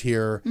journalist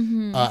here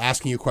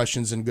asking you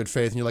questions in good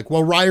faith. And you're like,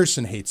 well,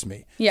 Ryerson hates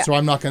me. Yeah. So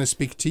I'm not going to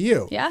speak to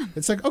you. Yeah.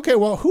 It's like, okay,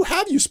 well, who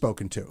have you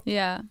spoken to?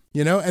 Yeah.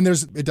 And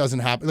it doesn't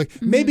happen. Like,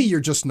 maybe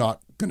you're just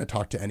not going to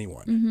talk to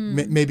anyone.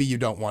 Maybe you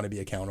don't want to be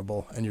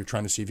accountable and you're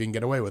trying to see if you can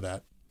get away with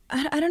that.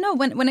 I don't know.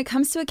 When it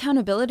comes to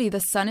accountability, the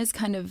Sun is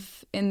kind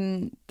of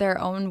in their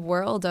own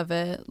world of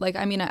it. Like,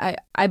 I mean,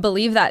 I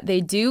believe that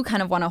they do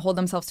kind of want to hold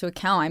themselves to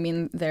account. I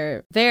mean,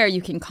 they're there.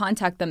 You can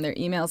contact them. Their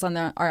emails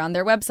are on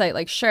their website.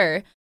 Like,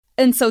 sure.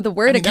 And so the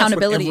word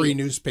accountability. That's what every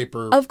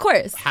newspaper, of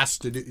course, has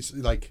to do.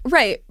 Like,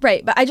 right.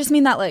 But I just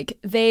mean that, like,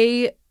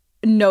 they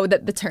know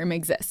that the term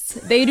exists.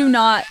 They do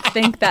not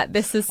think that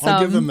this is some...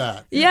 I'll give them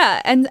that.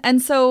 Yeah.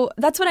 And so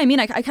that's what I mean.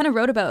 I kind of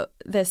wrote about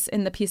this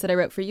in the piece that I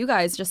wrote for you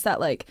guys, just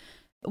that, like,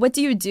 what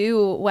do you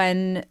do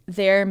when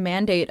their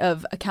mandate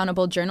of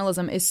accountable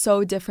journalism is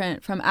so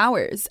different from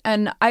ours?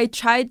 And I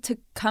tried to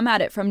come at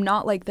it from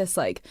not like this,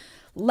 like,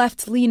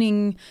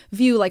 left-leaning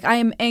view, like, I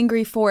am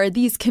angry for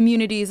these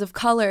communities of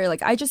color.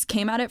 Like, I just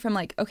came at it from,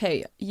 like,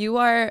 okay, you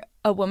are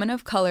a woman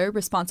of color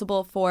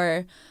responsible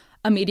for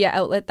a media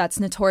outlet that's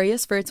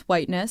notorious for its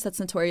whiteness, that's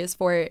notorious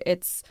for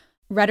its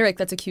rhetoric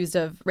that's accused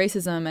of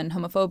racism and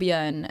homophobia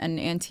and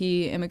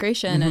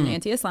anti-immigration and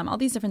anti-Islam, all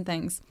these different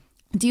things.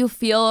 Do you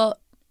feel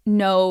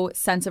no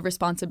sense of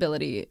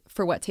responsibility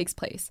for what takes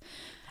place?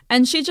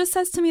 And she just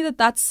says to me that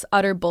that's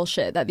utter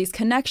bullshit, that these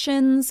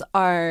connections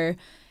are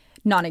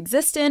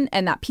non-existent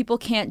and that people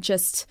can't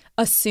just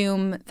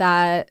assume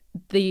that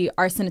the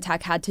arson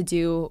attack had to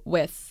do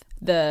with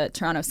the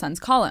Toronto Sun's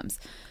columns.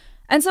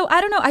 And so,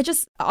 I don't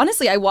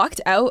know, I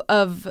walked out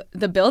of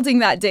the building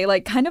that day,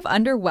 like, kind of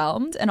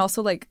underwhelmed and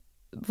also, like,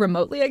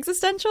 remotely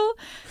existential,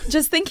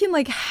 just thinking,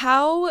 like,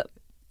 how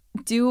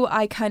do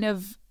I kind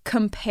of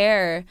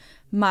compare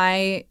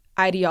my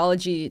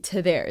ideology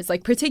to theirs,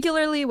 like,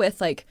 particularly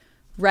with, like,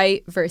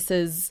 right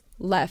versus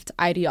left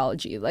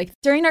ideology. Like,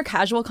 during our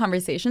casual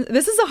conversations,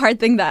 this is a hard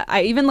thing that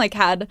I even, like,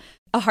 had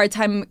a hard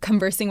time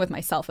conversing with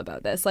myself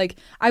about this. Like,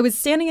 I was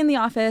standing in the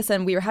office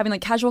and we were having,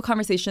 like, casual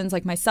conversations,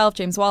 like myself,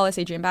 James Wallace,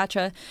 Adrienne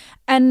Batra,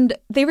 and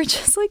they were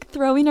just, like,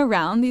 throwing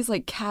around these,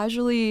 like,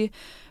 casually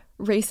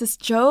racist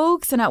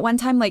jokes. And at one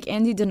time, like,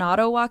 Andy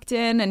Donato walked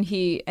in and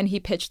he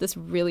pitched this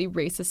really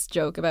racist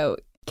joke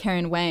about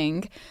Karen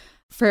Wang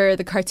for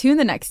the cartoon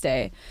the next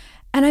day.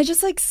 And I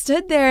just, like,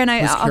 stood there and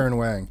Who's Karen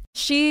Wang?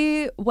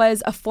 She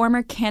was a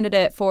former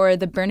candidate for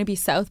the Burnaby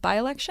South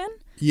by-election.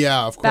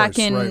 Yeah, of course. Back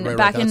in,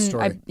 that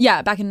story.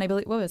 Back in, I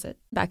believe, what was it?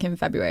 Back in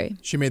February.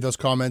 She made those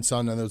comments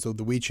on the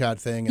WeChat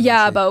thing. And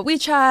about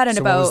WeChat and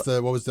about...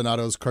 What was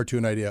Donato's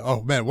cartoon idea?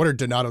 Oh, man, what are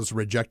Donato's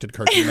rejected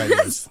cartoon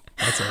ideas?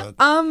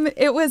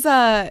 It was,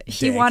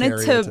 he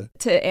wanted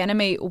to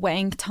animate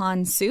Wang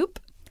Ton soup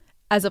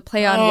as a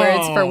play on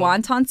words for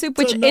wonton soup,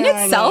 which in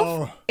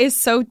itself is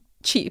so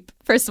cheap.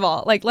 First of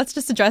all, like, let's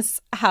just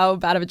address how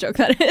bad of a joke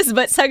that is.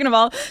 But second of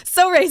all,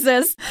 so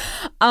racist.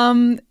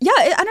 I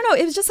don't know.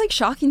 It was just, like,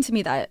 shocking to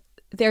me that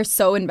they're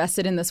so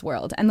invested in this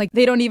world and, like,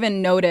 they don't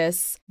even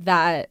notice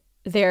that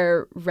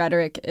their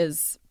rhetoric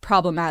is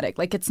problematic.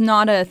 Like, it's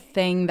not a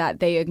thing that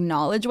they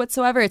acknowledge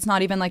whatsoever. It's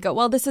not even like,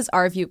 well, this is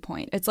our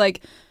viewpoint. It's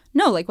like,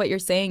 no, like, what you're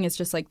saying is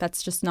just, like,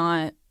 that's just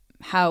not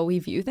how we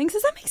view things.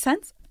 Does that make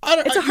sense?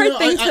 It's a hard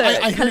thing to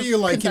I hear you,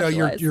 like,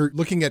 you're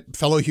looking at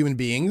fellow human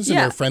beings and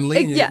they're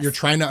friendly and you're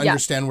trying to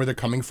understand where they're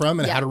coming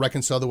from and how to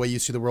reconcile the way you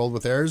see the world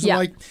with theirs. Yeah.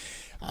 And,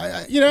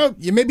 like,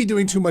 you may be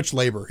doing too much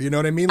labor. You know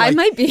what I mean? Like, I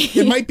might be.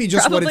 It might be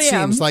just what it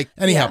seems. Like,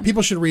 anyhow, Yeah.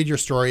 people should read your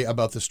story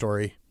about the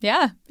story.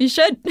 Yeah, you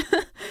should.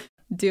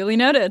 Duly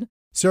noted.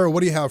 Sarah, what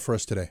do you have for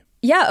us today?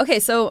 Yeah, okay.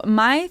 So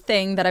my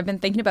thing that I've been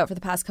thinking about for the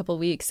past couple of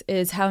weeks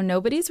is how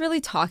nobody's really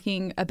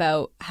talking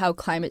about how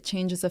climate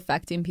change is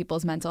affecting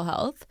people's mental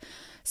health.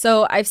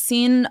 So I've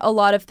seen a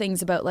lot of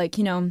things about like,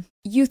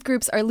 youth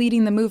groups are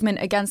leading the movement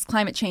against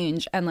climate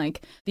change and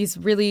like these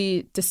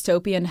really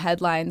dystopian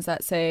headlines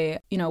that say,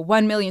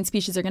 1 million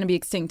species are going to be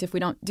extinct if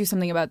we don't do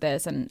something about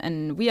this.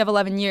 And we have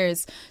 11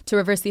 years to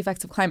reverse the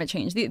effects of climate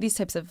change, these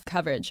types of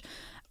coverage.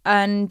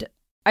 And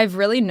I've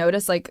really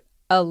noticed like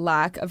a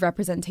lack of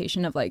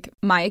representation of like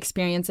my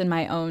experience in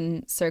my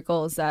own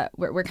circles that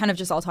we're kind of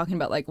just all talking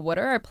about like, what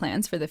are our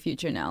plans for the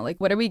future now? Like,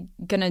 what are we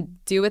going to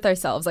do with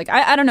ourselves? Like,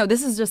 I don't know.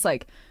 This is just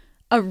like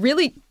a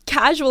really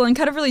casual and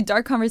kind of really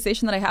dark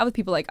conversation that I have with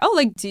people like, oh,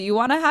 like, do you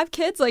want to have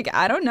kids? Like,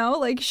 I don't know.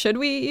 Like, should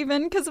we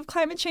even because of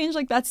climate change?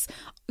 Like, that's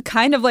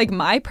kind of like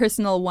my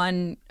personal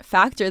one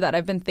factor that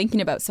I've been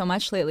thinking about so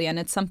much lately. And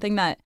it's something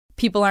that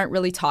people aren't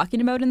really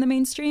talking about in the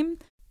mainstream.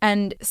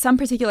 And some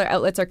particular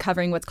outlets are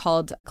covering what's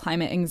called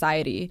climate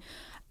anxiety.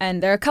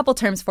 And there are a couple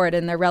terms for it,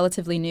 and they're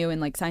relatively new in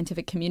like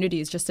scientific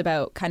communities, just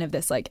about kind of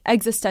this like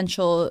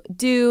existential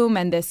doom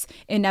and this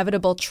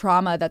inevitable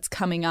trauma that's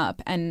coming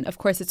up. And of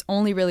course, it's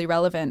only really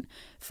relevant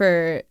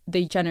for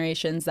the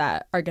generations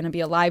that are going to be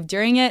alive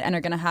during it and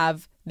are going to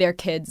have their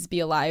kids be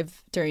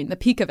alive during the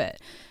peak of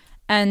it.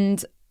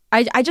 And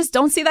I just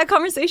don't see that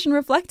conversation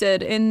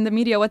reflected in the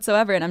media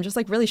whatsoever. And I'm just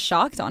like really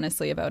shocked,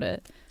 honestly, about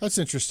it. That's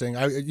interesting.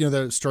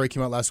 The story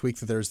came out last week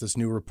that there's this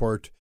new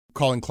report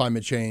calling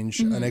climate change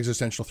an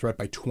existential threat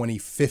by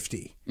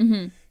 2050.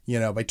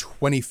 By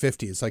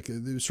 2050, it's like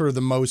sort of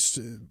the most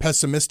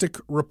pessimistic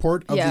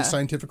report of these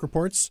scientific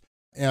reports.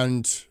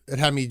 And it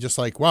had me just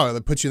like, wow,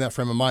 it puts you in that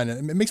frame of mind.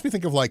 And it makes me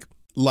think of like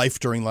life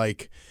during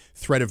like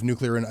threat of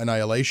nuclear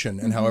annihilation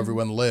and how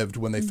everyone lived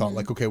when they thought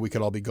like, okay, we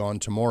could all be gone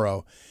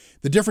tomorrow.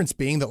 The difference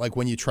being that like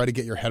when you try to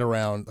get your head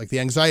around, like the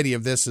anxiety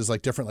of this is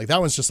like different. Like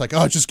that one's just like,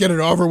 oh, just get it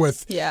over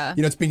with. Yeah.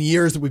 It's been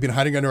years that we've been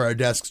hiding under our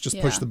desks. Just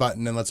push the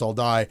button and let's all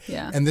die.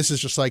 Yeah. And this is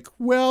just like,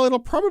 well, it'll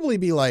probably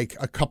be like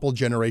a couple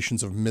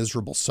generations of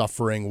miserable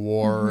suffering,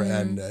 war,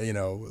 and,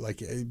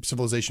 like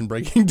civilization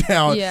breaking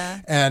down.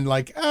 Yeah. And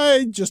like,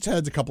 I just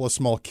had a couple of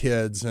small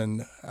kids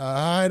and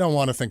I don't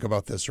want to think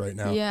about this right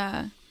now.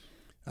 Yeah.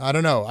 I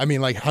don't know. I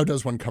mean, like, how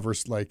does one cover,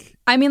 like...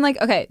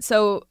 Okay,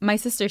 so my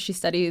sister, she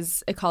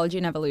studies ecology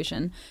and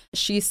evolution.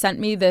 She sent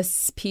me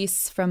this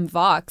piece from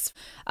Vox.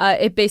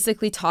 It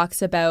basically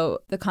talks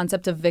about the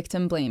concept of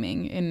victim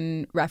blaming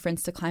in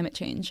reference to climate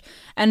change.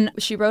 And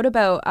she wrote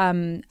about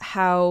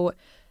how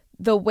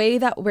the way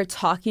that we're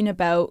talking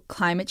about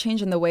climate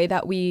change and the way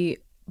that we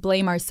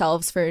blame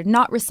ourselves for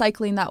not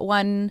recycling that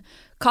one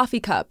coffee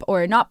cup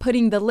or not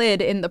putting the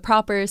lid in the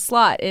proper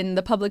slot in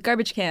the public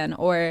garbage can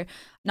or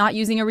not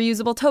using a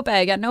reusable tote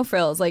bag at No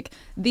Frills. Like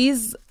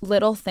these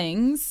little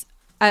things,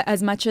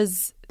 as much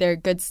as they're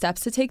good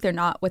steps to take, they're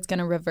not what's going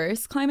to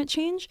reverse climate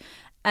change.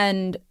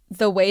 And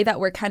the way that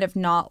we're kind of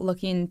not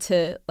looking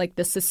to like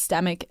the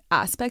systemic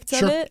aspects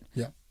of it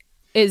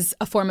is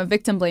a form of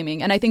victim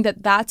blaming. And I think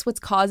that that's what's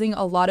causing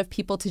a lot of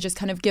people to just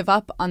kind of give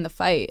up on the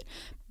fight.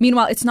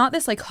 Meanwhile, it's not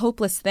this like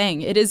hopeless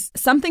thing. It is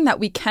something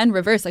that we can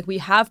reverse. Like we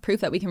have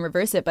proof that we can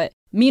reverse it. But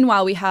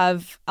meanwhile, we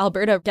have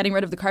Alberta getting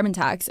rid of the carbon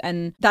tax.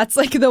 And that's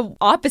like the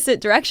opposite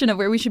direction of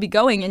where we should be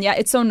going. And yet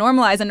it's so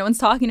normalized and no one's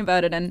talking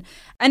about it. And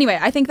anyway,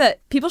 I think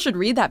that people should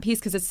read that piece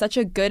because it's such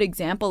a good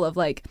example of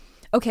like,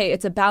 okay,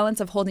 it's a balance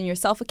of holding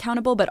yourself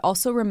accountable, but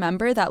also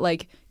remember that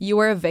like you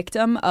are a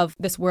victim of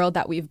this world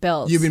that we've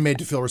built. You've been made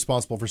to feel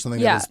responsible for something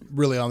that is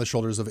really on the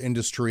shoulders of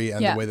industry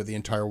and the way that the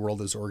entire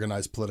world is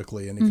organized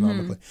politically and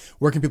economically.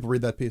 Where can people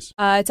read that piece?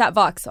 It's at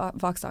Vox,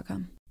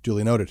 vox.com.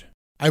 Duly noted.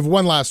 I have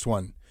one last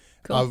one.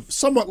 Cool. Of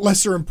somewhat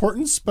lesser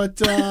importance, but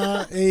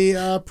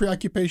a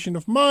preoccupation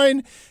of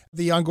mine,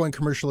 the ongoing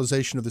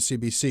commercialization of the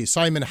CBC.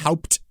 Simon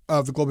Haupt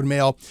of the Globe and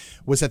Mail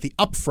was at the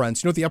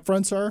Upfronts. You know what the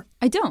Upfronts are?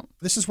 I don't.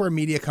 This is where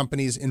media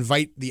companies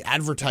invite the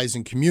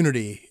advertising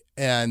community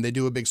and they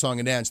do a big song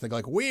and dance. And they go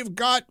like, we've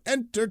got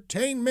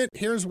entertainment.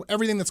 Here's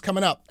everything that's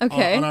coming up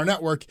on our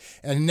network.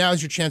 And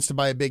now's your chance to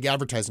buy a big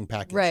advertising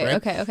package. Right.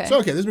 Okay.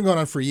 So, this has been going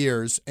on for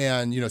years.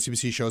 And,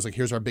 CBC shows like,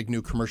 here's our big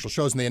new commercial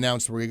shows. And they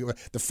announced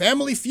the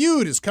Family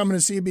Feud is coming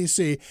to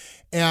CBC.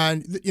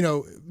 And,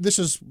 this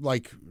is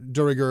like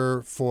de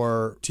rigueur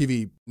for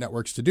TV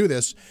networks to do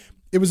this.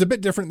 It was a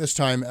bit different this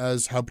time,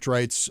 as Haupt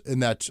writes, in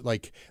that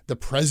like the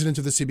president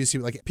of the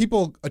CBC, like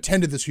people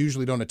attended this who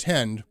usually don't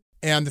attend.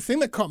 And the thing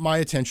that caught my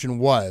attention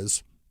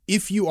was,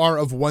 if you are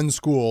of one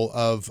school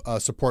of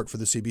support for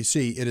the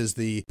CBC, it is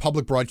the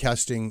public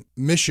broadcasting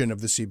mission of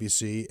the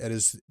CBC. It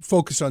is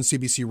focused on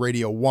CBC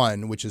Radio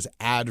 1, which is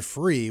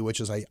ad-free, which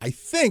is, I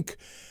think,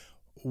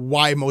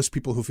 why most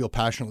people who feel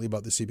passionately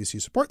about the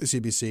CBC support the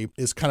CBC,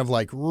 is kind of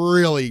like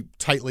really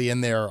tightly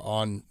in there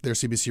on their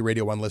CBC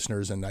Radio 1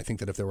 listeners. And I think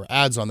that if there were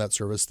ads on that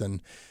service,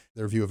 then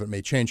their view of it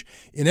may change.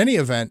 In any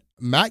event,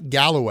 Matt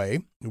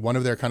Galloway, one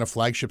of their kind of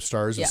flagship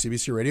stars of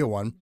CBC Radio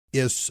 1,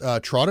 is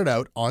trotted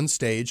out on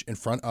stage in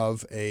front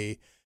of a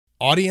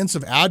audience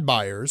of ad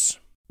buyers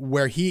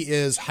where he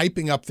is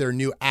hyping up their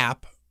new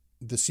app.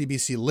 The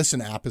CBC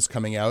Listen app is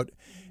coming out.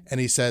 And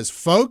he says,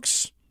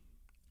 folks,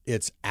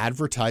 it's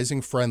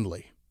advertising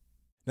friendly.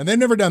 Now, they've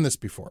never done this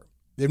before.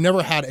 They've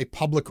never had a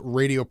public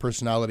radio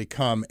personality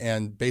come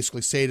and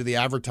basically say to the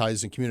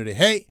advertising community,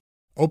 hey,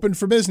 open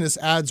for business,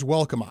 ads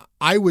welcome.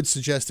 I would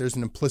suggest there's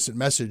an implicit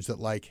message that,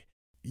 like,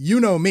 you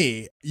know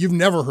me, you've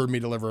never heard me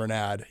deliver an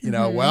ad. You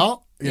know,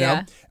 well, you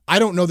know, I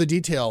don't know the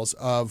details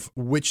of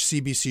which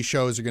CBC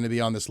shows are going to be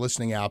on this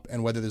listening app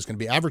and whether there's going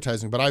to be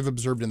advertising, but I've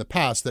observed in the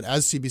past that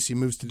as CBC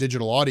moves to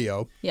digital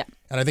audio, and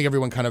I think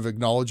everyone kind of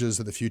acknowledges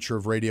that the future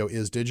of radio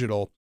is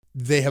digital,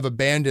 they have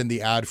abandoned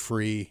the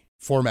ad-free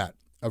format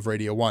of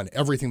Radio 1.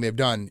 Everything they've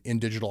done in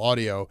digital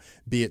audio,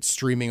 be it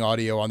streaming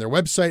audio on their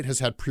website, has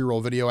had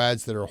pre-roll video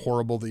ads that are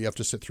horrible, that you have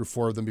to sit through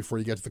 4 of them before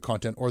you get to the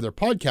content, or their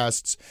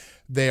podcasts.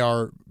 They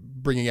are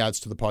bringing ads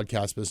to the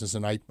podcast business.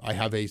 And I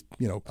have a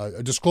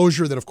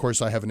disclosure that, of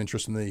course, I have an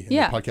interest in the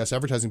podcast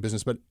advertising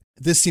business, but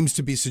this seems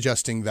to be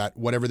suggesting that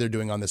whatever they're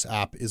doing on this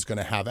app is going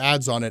to have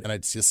ads on it. And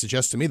it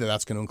suggests to me that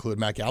that's going to include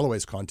Matt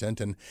Galloway's content.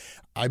 And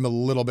I'm a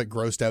little bit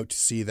grossed out to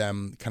see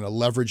them kind of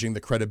leveraging the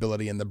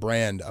credibility and the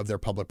brand of their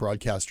public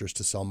broadcasters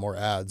to sell more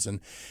ads. And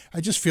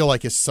I just feel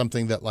like it's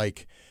something that,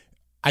 like,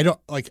 I don't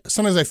like,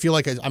 sometimes I feel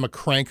like I'm a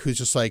crank who's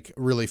just like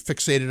really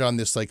fixated on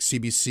this like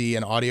CBC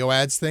and audio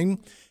ads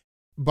thing.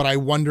 But I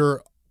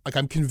wonder, like,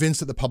 I'm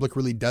convinced that the public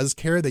really does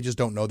care. They just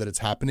don't know that it's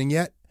happening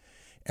yet.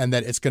 And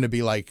that it's going to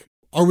be like,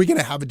 are we going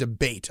to have a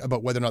debate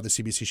about whether or not the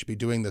CBC should be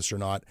doing this or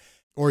not?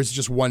 Or is it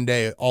just one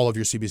day all of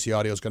your CBC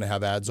audio is going to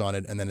have ads on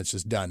it and then it's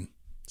just done?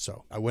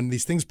 So when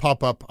these things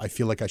pop up, I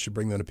feel like I should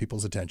bring them to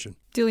people's attention.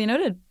 Duly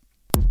noted.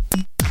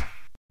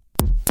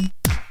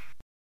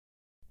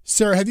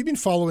 Sarah, have you been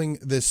following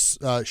this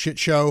shit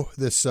show,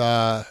 this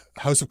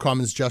House of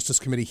Commons Justice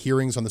Committee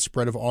hearings on the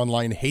spread of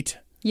online hate?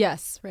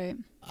 Yes, right.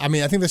 I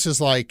mean, I think this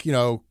is like, you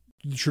know,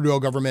 the Trudeau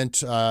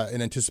government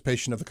in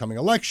anticipation of the coming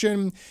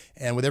election,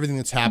 and with everything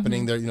that's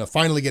happening, they're, you know,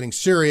 finally getting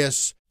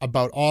serious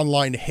about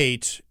online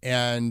hate.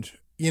 And,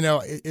 you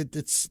know,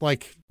 it's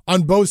like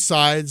on both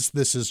sides,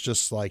 this is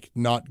just like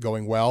not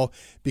going well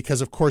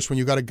because, of course, when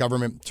you got a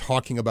government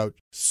talking about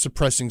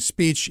suppressing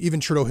speech, even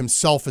Trudeau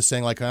himself is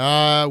saying like,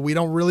 we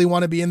don't really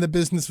want to be in the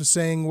business of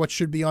saying what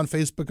should be on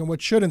Facebook and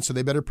what shouldn't, so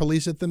they better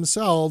police it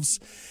themselves.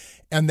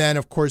 And then,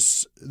 of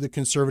course, the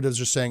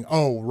Conservatives are saying,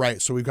 oh,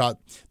 right, so we've got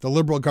the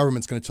Liberal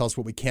government's going to tell us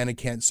what we can and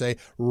can't say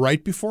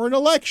right before an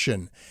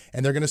election.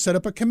 And they're going to set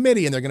up a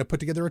committee and they're going to put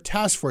together a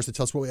task force to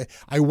tell us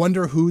I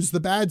wonder who's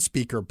the bad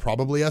speaker,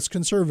 probably us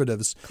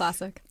Conservatives.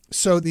 Classic.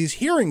 So these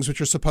hearings,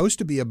 which are supposed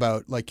to be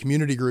about like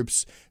community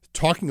groups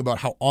talking about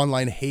how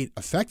online hate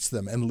affects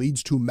them and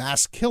leads to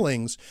mass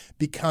killings,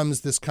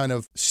 becomes this kind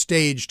of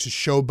stage to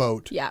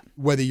showboat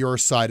whether your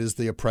side is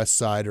the oppressed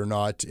side or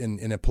not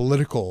in a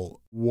political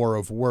war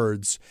of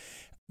words.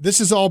 This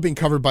is all being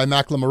covered by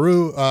Mac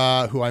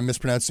Lamoureux, who I'm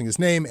mispronouncing his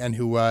name, and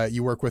who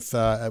you work with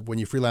when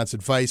you freelance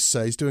advice.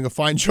 He's doing a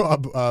fine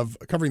job of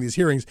covering these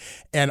hearings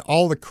and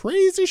all the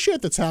crazy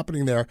shit that's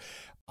happening there.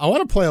 I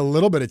want to play a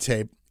little bit of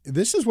tape.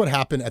 This is what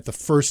happened at the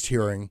first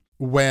hearing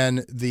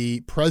when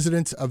the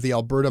president of the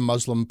Alberta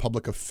Muslim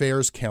Public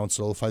Affairs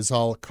Council,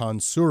 Faisal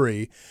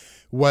Khan-Suri,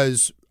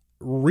 was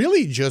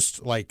really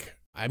just like,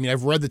 I mean,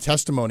 I've read the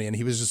testimony and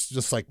he was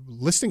just like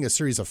listing a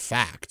series of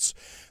facts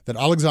that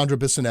Alexandre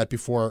Bissonnette,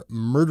 before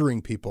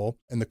murdering people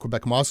in the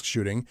Quebec mosque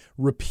shooting,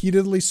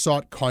 repeatedly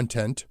sought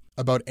content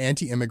about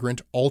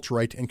anti-immigrant,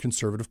 alt-right, and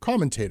conservative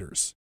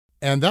commentators.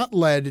 And that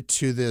led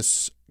to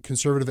this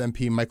Conservative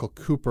MP Michael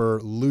Cooper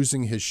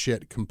losing his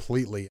shit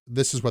completely.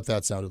 This is what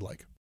that sounded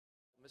like.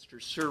 Mr.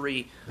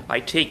 Suri,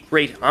 I take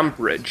great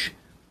umbrage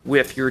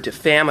with your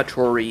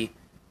defamatory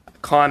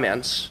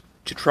comments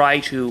to try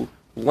to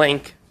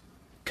link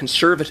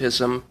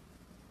conservatism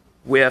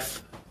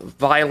with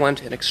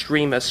violent and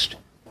extremist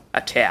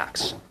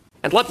attacks.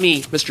 And let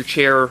me, Mr.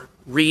 Chair,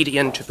 read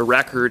into the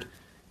record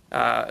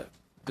the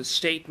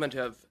statement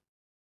of,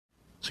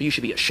 so you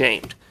should be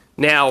ashamed.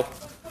 Now,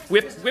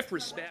 with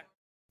respect.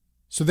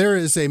 So there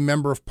is a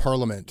member of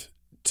parliament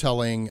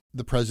telling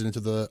the president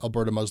of the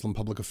Alberta Muslim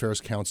Public Affairs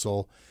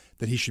Council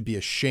that he should be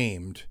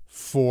ashamed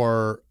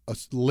for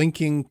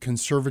linking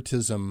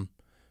conservatism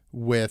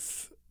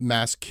with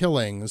mass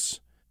killings.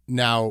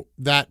 Now,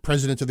 that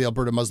president of the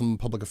Alberta Muslim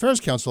Public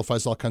Affairs Council,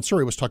 Faisal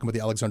Khan-Suri, was talking about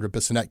the Alexandre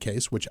Bissonnette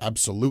case, which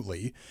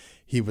absolutely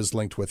he was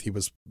linked with. He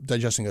was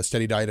digesting a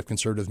steady diet of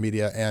conservative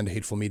media and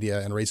hateful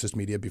media and racist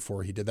media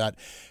before he did that.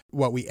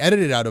 What we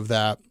edited out of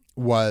that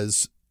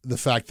was the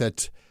fact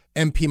that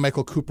MP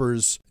Michael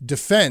Cooper's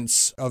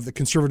defense of the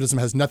conservatism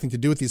has nothing to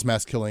do with these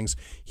mass killings.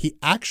 He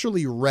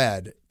actually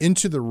read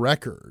into the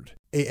record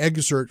an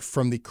excerpt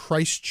from the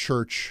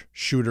Christchurch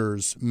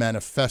shooters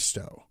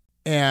manifesto.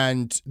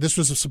 And this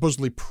was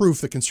supposedly proof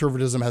that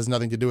conservatism has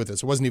nothing to do with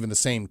this. It wasn't even the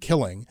same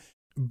killing.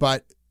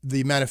 But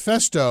the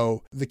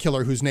manifesto, the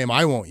killer whose name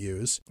I won't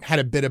use, had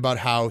a bit about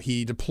how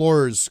he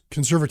deplores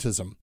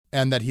conservatism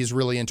and that he's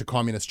really into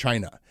communist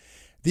China.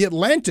 The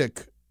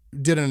Atlantic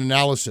did an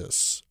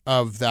analysis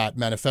of that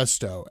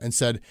manifesto and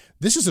said,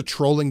 this is a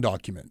trolling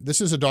document.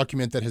 This is a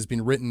document that has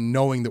been written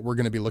knowing that we're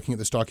going to be looking at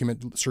this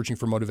document, searching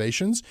for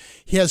motivations.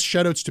 He has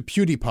shoutouts to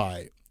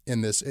PewDiePie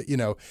in this,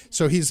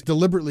 so he's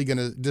deliberately going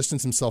to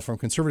distance himself from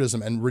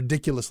conservatism and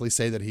ridiculously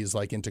say that he's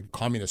like into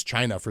communist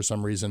China for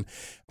some reason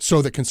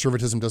so that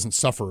conservatism doesn't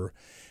suffer.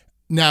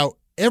 Now,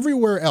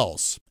 everywhere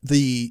else,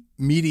 the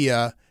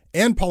media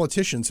and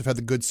politicians have had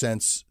the good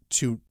sense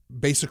to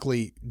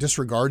basically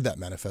disregard that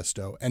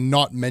manifesto and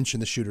not mention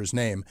the shooter's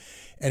name.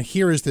 And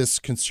here is this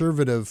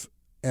conservative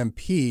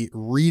MP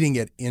reading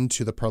it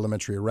into the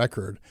parliamentary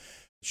record.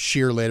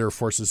 Scheer later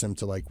forces him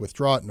to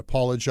withdraw it and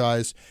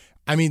apologize.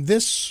 I mean,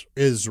 this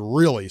is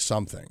really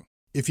something.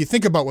 If you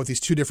think about what these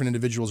two different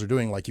individuals are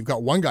doing, you've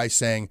got one guy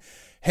saying,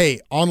 hey,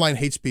 online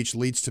hate speech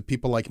leads to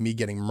people like me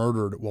getting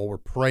murdered while we're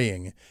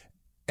praying.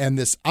 And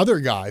this other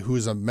guy who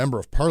is a member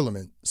of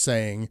parliament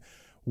saying,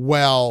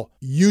 well,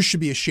 you should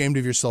be ashamed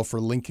of yourself for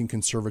linking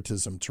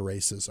conservatism to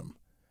racism.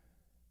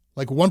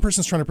 One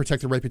person's trying to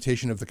protect the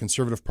reputation of the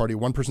Conservative Party.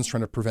 One person's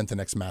trying to prevent the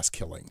next mass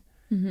killing.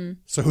 Mm-hmm.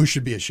 So who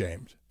should be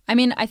ashamed? I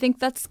mean, I think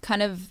that's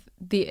kind of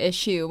the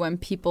issue when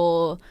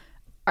people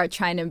are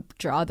trying to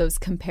draw those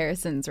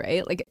comparisons,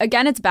 right?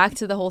 Again, it's back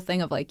to the whole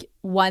thing of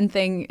one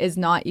thing is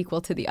not equal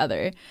to the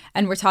other.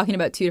 And we're talking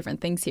about two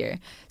different things here.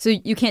 So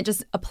you can't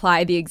just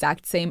apply the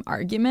exact same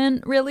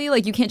argument, really.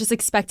 You can't just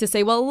expect to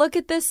say, well, look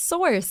at this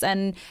source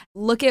and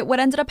look at what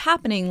ended up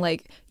happening.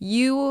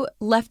 You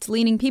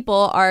left-leaning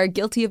people are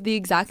guilty of the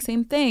exact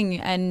same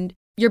thing. And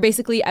you're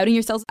basically outing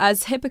yourselves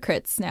as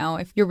hypocrites now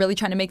if you're really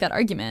trying to make that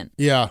argument.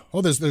 Yeah.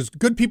 Oh, there's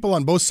good people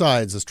on both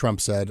sides, as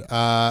Trump said.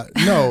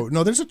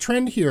 No, there's a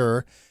trend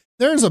here.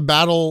 There's a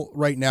battle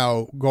right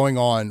now going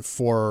on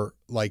for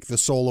the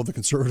soul of the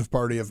Conservative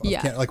Party of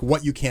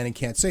what you can and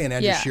can't say. And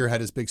Andrew Scheer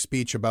had his big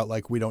speech about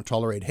we don't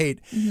tolerate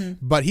hate. Mm-hmm.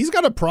 But he's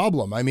got a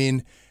problem. I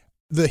mean,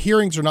 the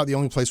hearings are not the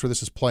only place where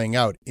this is playing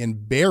out.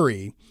 In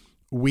Barrie,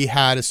 we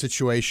had a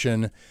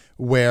situation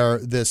where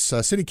this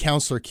city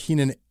councillor,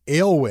 Keenan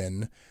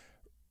Aylwin,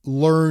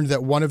 learned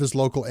that one of his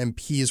local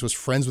MPs was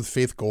friends with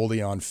Faith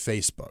Goldy on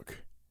Facebook.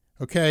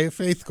 Okay,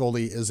 Faith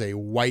Goldy is a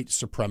white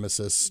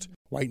supremacist,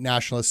 white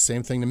nationalist,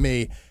 same thing to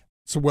me.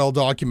 It's well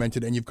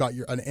documented, and you've got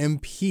an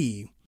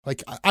MP.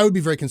 I would be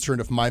very concerned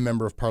if my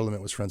member of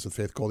parliament was friends with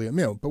Faith Goldy,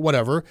 but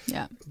whatever.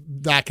 Yeah.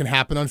 That can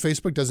happen on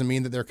Facebook. Doesn't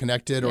mean that they're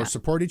connected or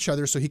support each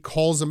other. So he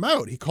calls them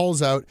out. He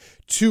calls out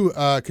two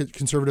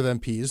conservative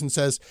MPs and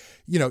says,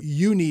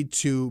 you need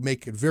to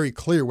make it very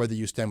clear whether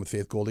you stand with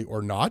Faith Goldy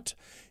or not.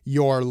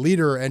 Your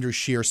leader, Andrew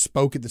Scheer,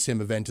 spoke at the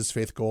same event as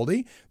Faith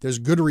Goldy. There's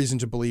good reason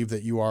to believe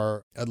that you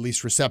are at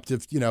least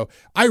receptive.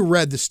 I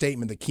read the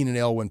statement that Keenan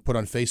Aylwin put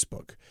on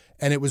Facebook,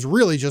 and it was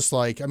really just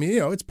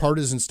it's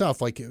partisan stuff,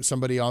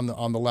 somebody on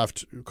the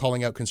left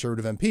calling out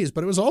conservative MPs,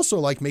 but it was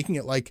also making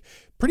it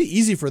pretty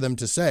easy for them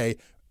to say,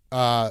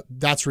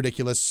 that's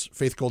ridiculous.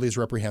 Faith Goldy is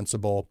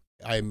reprehensible.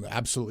 I'm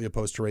absolutely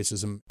opposed to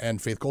racism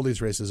and Faith Goldy's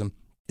racism.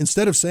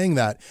 Instead of saying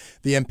that,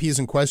 the MPs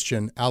in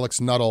question,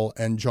 Alex Nuttall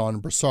and John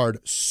Brassard,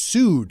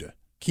 sued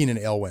Keenan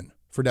Aylwin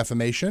for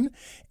defamation.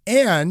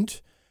 And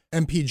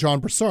MP John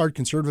Brassard,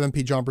 Conservative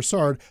MP John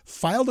Brassard,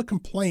 filed a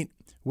complaint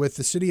with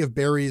the City of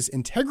Barrie's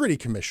Integrity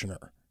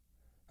Commissioner.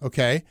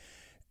 Okay?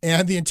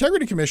 And the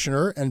Integrity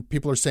Commissioner, and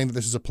people are saying that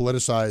this is a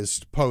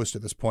politicized post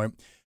at this point,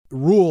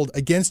 ruled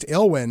against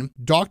Aylwin,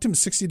 docked him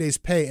 60 days'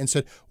 pay, and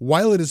said,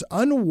 while it is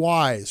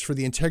unwise for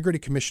the Integrity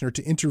Commissioner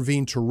to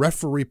intervene to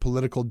referee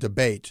political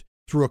debate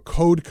through a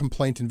code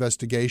complaint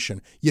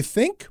investigation. Do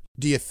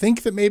you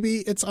think that maybe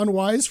it's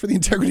unwise for the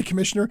Integrity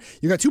Commissioner?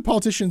 You got two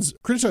politicians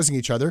criticizing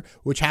each other,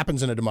 which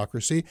happens in a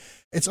democracy.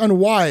 It's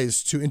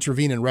unwise to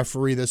intervene and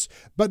referee this.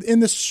 But in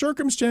the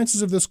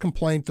circumstances of this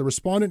complaint, the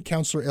respondent,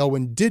 Councillor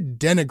Aylwin, did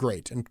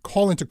denigrate and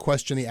call into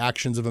question the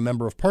actions of a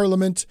member of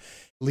parliament,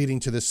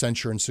 leading to this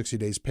censure and 60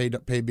 days pay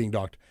being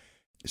docked.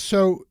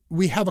 So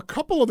we have a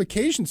couple of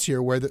occasions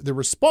here where the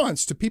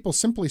response to people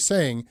simply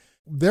saying,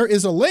 there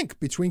is a link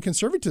between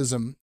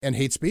conservatism and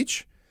hate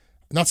speech.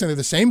 I'm not saying they're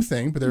the same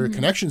thing, but there are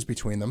connections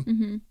between them.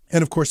 Mm-hmm.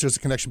 And of course, there's a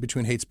connection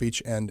between hate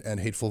speech and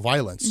hateful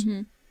violence.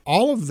 Mm-hmm.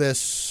 All of this,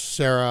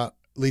 Sarah,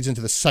 leads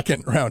into the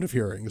second round of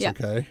hearings,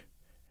 okay?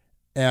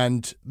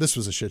 And this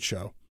was a shit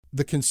show.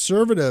 The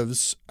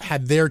Conservatives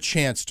had their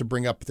chance to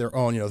bring up their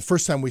own. The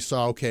first time we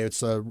saw, okay,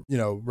 it's a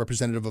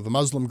representative of a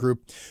Muslim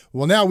group.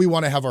 Well, now we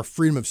want to have our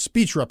freedom of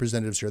speech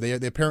representatives here. They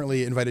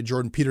apparently invited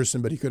Jordan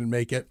Peterson, but he couldn't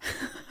make it.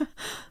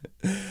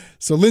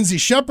 So Lindsay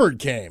Shepherd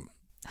came,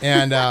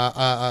 and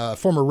a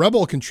former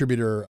Rebel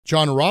contributor,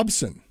 John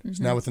Robson,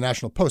 who's now with the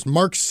National Post.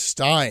 Mark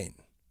Stein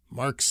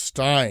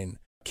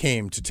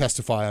came to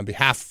testify on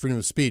behalf of freedom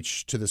of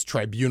speech to this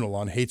tribunal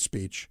on hate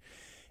speech.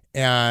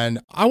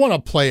 And I want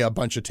to play a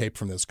bunch of tape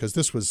from this because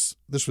this was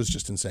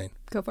just insane.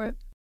 Go for it.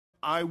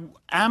 I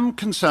am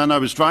concerned. I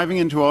was driving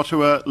into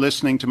Ottawa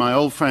listening to my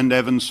old friend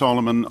Evan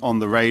Solomon on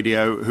the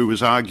radio, who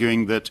was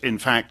arguing that, in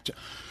fact,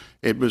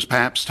 it was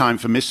perhaps time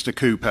for Mr.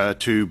 Cooper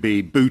to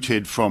be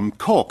booted from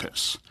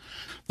caucus.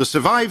 The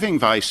surviving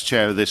vice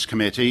chair of this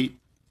committee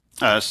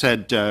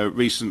said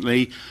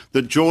recently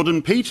that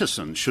Jordan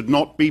Peterson should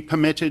not be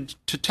permitted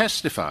to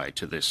testify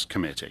to this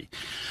committee.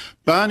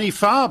 Bernie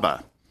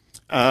Farber,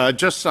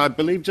 I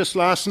believe just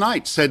last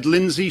night, said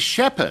Lindsay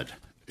Shepherd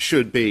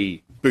should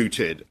be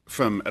booted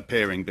from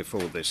appearing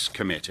before this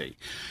committee.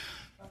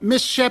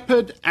 Ms.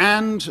 Shepherd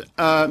and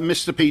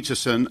Mr.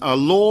 Peterson are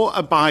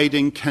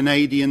law-abiding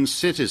Canadian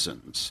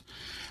citizens,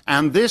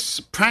 and this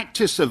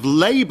practice of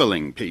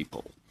labelling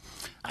people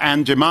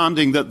and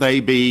demanding that they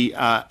be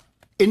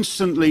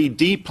instantly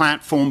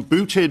deplatformed,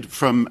 booted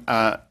from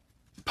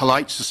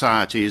polite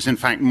society is in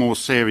fact more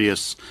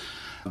serious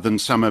than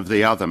some of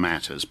the other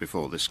matters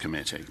before this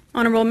committee.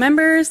 Honourable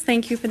members,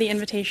 thank you for the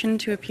invitation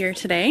to appear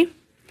today.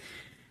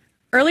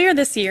 Earlier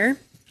this year,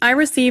 I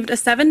received a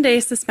 7-day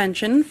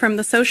suspension from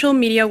the social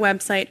media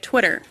website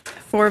Twitter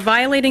for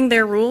violating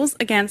their rules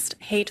against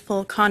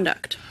hateful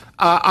conduct.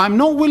 I'm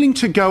not willing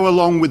to go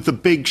along with the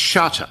big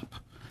shut-up.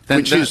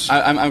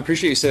 I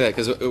appreciate you say that,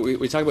 because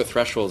we talk about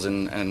thresholds,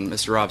 and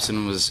Mr.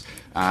 Robson was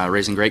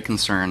raising great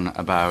concern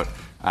about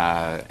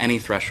any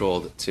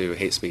threshold to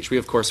hate speech. We,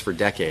 of course, for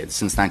decades,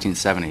 since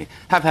 1970,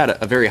 have had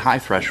a very high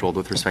threshold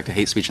with respect to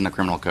hate speech in the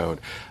criminal code.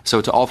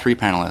 So to all three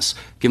panelists,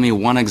 give me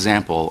one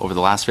example over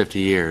the last 50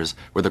 years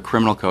where the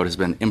criminal code has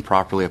been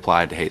improperly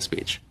applied to hate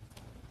speech.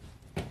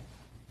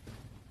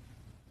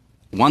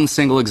 One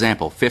single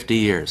example, 50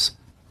 years.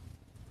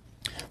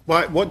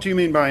 What do you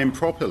mean by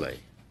improperly?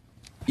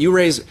 You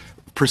raise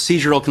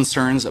procedural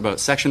concerns about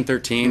Section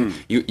 13.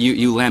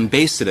 You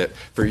lambasted it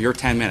for your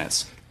 10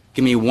 minutes.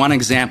 Give me one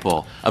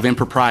example of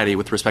impropriety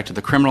with respect to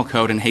the criminal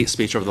code and hate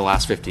speech over the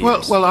last 50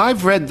 years. Well,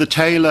 I've read the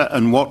Taylor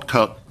and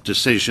Watcott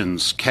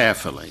decisions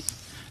carefully,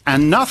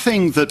 and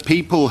nothing that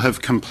people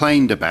have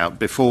complained about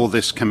before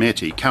this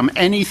committee come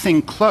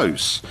anything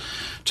close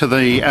to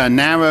the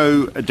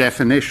narrow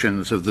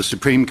definitions of the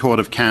Supreme Court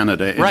of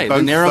Canada in right, both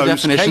the narrow those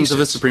definitions cases. of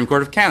the Supreme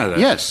Court of Canada.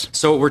 Yes.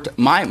 So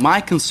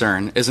my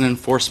concern is an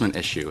enforcement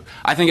issue.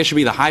 I think it should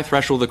be the high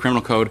threshold of the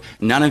criminal code.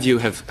 None of you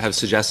have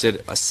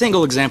suggested a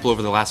single example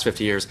over the last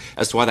 50 years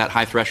as to why that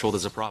high threshold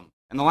is a problem.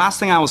 And the last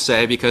thing I will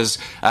say, because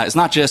it's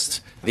not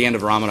just the end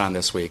of Ramadan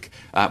this week,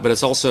 but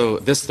it's also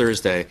this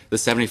Thursday, the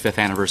 75th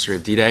anniversary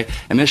of D-Day.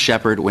 And Ms.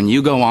 Shepherd, when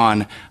you go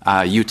on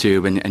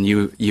YouTube and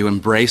you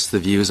embrace the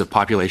views of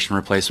population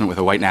replacement with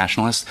a white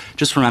nationalist,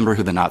 just remember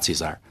who the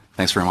Nazis are.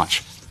 Thanks very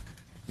much.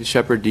 Ms.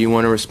 Shepherd, do you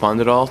want to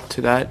respond at all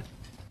to that?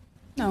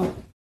 No.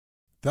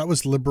 That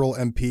was Liberal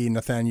MP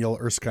Nathaniel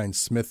Erskine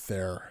Smith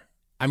there.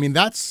 I mean,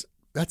 that's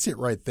it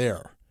right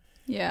there.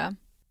 Yeah.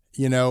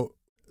 You know,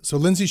 so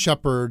Lindsay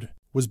Shepherd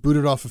was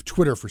booted off of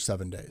Twitter for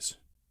 7 days.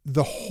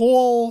 The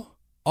whole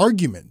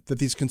argument that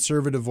these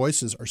conservative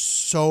voices are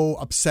so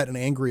upset and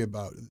angry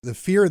about, the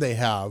fear they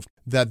have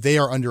that they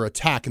are under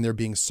attack and they're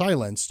being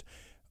silenced,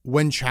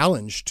 when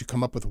challenged to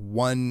come up with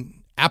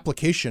one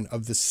application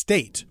of the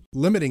state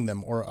limiting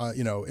them or,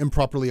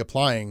 improperly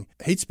applying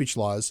hate speech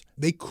laws,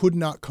 they could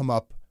not come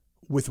up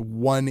with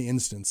one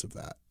instance of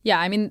that. Yeah,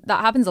 I mean,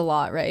 that happens a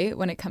lot, right?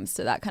 When it comes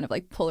to that kind of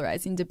like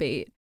polarizing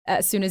debate.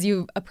 As soon as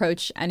you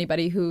approach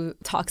anybody who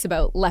talks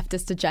about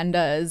leftist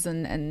agendas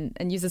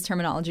and uses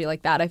terminology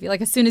like that, I feel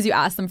like as soon as you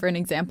ask them for an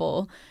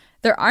example,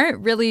 there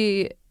aren't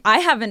really, I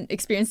haven't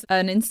experienced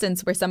an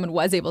instance where someone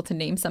was able to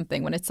name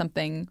something when it's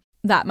something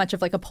that much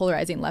of like a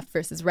polarizing left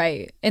versus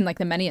right in like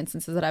the many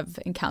instances that I've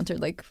encountered,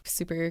 like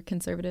super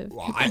conservative.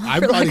 Well,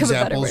 I've got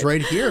examples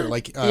right here.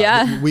 Like,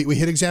 we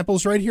hit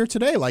examples right here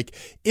today. Like,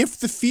 if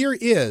the fear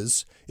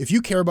is, if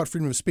you care about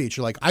freedom of speech,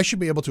 you're like, I should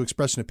be able to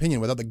express an opinion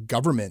without the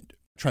government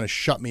trying to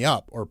shut me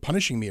up or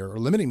punishing me or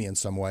limiting me in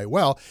some way.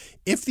 Well,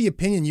 if the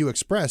opinion you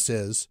express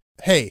is,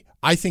 hey,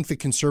 I think that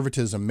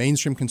conservatism,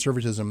 mainstream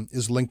conservatism,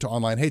 is linked to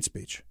online hate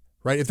speech,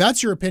 right? If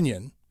that's your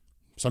opinion,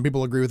 some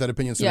people agree with that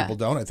opinion, some people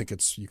don't. I think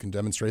you can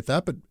demonstrate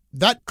that, but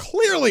that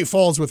clearly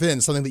falls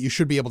within something that you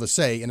should be able to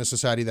say in a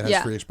society that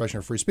has free expression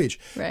or free speech.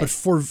 Right. But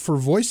for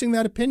voicing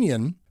that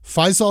opinion,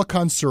 Faisal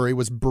Khansuri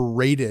was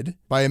berated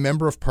by a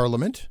member of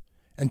parliament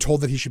and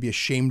told that he should be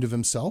ashamed of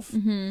himself.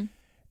 Mm-hmm.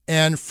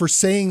 And for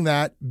saying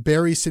that,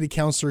 Barrie City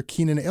Councillor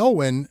Keenan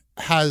Aylwin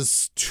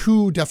has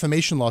 2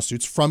 defamation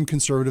lawsuits from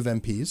Conservative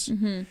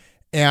MPs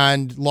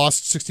and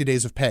lost 60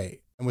 days of pay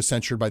and was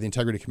censured by the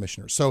Integrity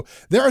Commissioner. So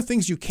there are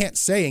things you can't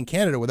say in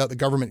Canada without the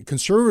government.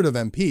 Conservative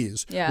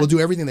MPs will do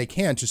everything they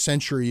can to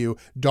censure you,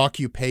 dock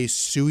you pay,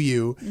 sue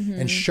you,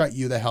 and shut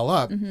you the hell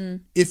up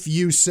if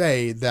you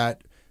say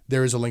that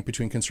there is a link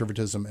between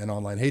conservatism and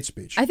online hate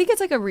speech. I think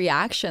it's like a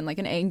reaction, like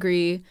an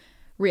angry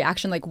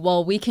reaction, like,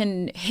 well, we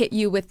can hit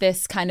you with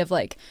this kind of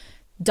like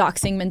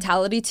doxing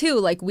mentality too.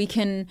 Like, we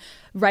can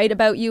write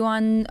about you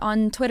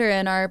on Twitter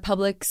and our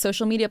public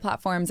social media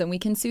platforms, and we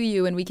can sue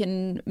you, and we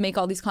can make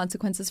all these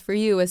consequences for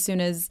you as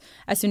soon as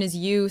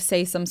you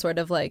say some sort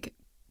of like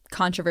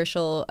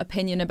controversial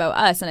opinion about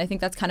us. And I think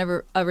that's kind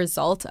of a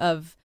result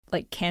of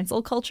like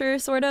cancel culture,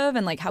 sort of,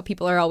 and like how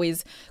people are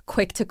always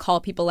quick to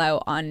call people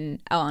out on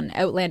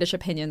outlandish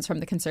opinions from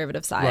the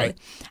conservative side. Right.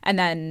 And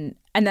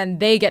then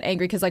they get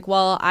angry because like,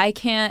 well, I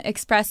can't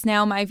express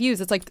now my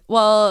views. It's like,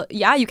 well,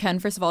 yeah, you can.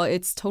 First of all,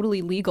 it's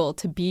totally legal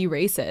to be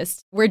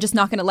racist. We're just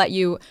not going to let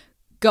you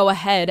go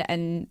ahead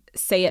and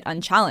say it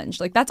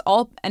unchallenged. Like, that's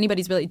all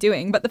anybody's really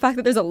doing. But the fact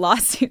that there's a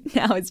lawsuit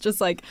now is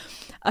just like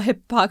a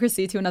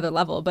hypocrisy to another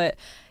level. But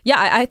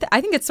yeah,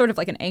 I think it's sort of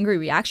like an angry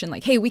reaction.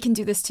 Like, hey, we can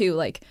do this too.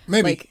 Like,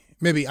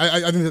 Maybe.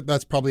 I think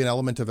that's probably an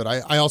element of it.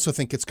 I also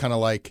think it's kind of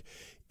like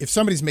if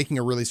somebody's making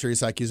a really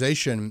serious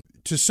accusation,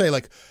 to say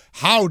like,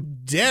 how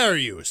dare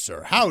you,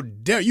 sir? How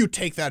dare you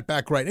take that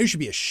back right now? You should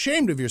be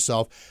ashamed of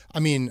yourself. I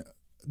mean,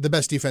 the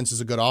best defense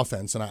is a good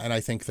offense. And I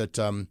think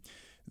that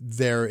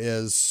there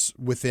is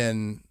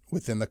within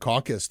the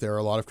caucus, there are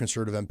a lot of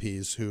Conservative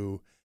MPs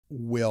who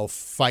will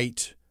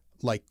fight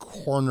like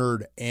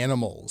cornered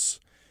animals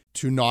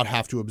to not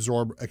have to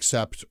absorb,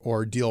 accept,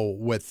 or deal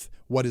with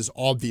what is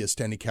obvious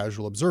to any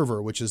casual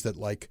observer, which is that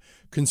like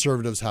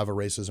Conservatives have a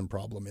racism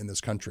problem in this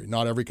country.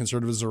 Not every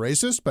Conservative is a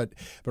racist, but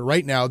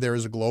right now there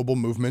is a global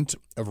movement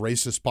of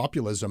racist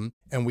populism,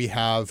 and we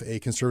have a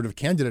Conservative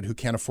candidate who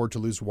can't afford to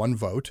lose one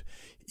vote.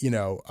 You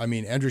know, I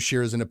mean, Andrew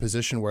Scheer is in a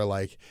position where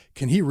like,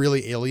 can he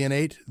really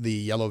alienate the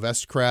Yellow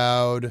Vest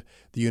crowd,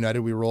 the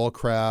United We Roll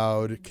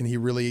crowd? Can he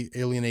really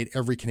alienate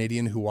every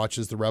Canadian who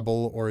watches The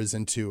Rebel or is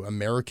into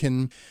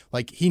American?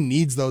 Like, he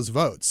needs those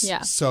votes.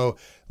 Yeah. So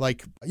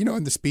like, you know,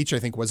 in the speech, I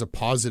think was a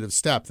positive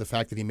step, the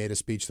fact that he made a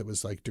speech that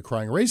was like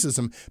decrying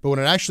racism. But when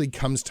it actually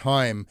comes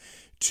time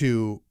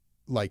to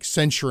like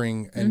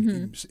censuring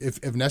and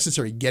if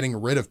necessary, getting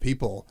rid of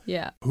people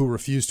who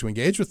refuse to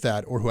engage with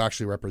that or who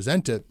actually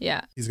represent it,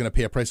 he's going to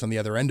pay a price on the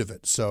other end of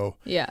it. So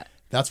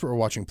that's what we're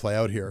watching play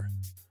out here.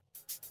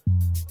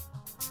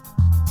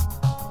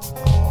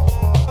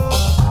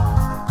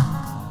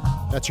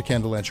 That's your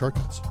Canadaland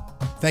Shortcuts.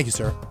 Thank you,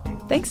 Sarah.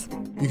 Thanks.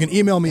 You can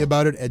email me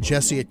about it at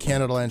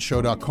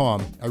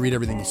jesse@CanadaLandShow.com. I read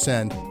everything you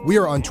send. We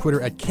are on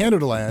Twitter at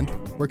CanadaLand.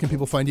 Where can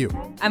people find you?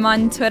 I'm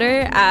on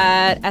Twitter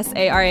at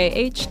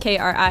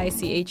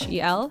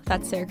SARAHKRICHEL.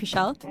 That's Sarah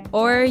Kushel.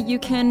 Or you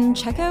can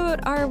check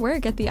out our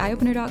work at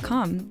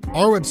theeyeopener.com.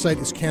 Our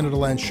website is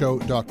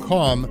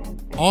CanadaLandShow.com.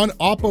 On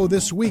Oppo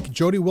this week,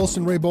 Jody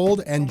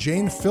Wilson-Raybould and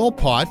Jane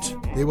Philpott.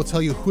 They will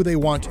tell you who they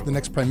want the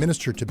next Prime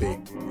Minister to be.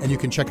 And you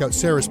can check out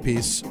Sarah's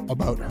piece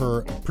about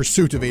her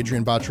pursuit of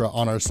Adrian Batra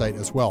on our site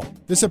as well.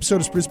 This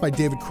episode is produced by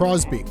David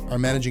Crosby. Our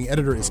managing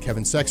editor is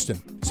Kevin Sexton.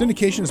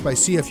 Syndication is by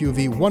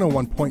CFUV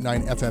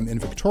 101.9 FM in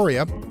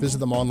Victoria. Visit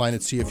them online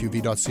at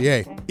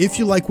cfuv.ca. If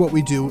you like what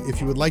we do,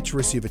 if you would like to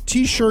receive a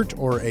t-shirt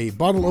or a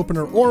bottle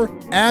opener or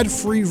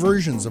ad-free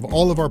versions of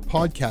all of our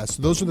podcasts,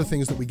 those are the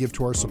things that we give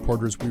to our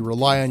supporters. We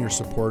rely on your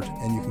support,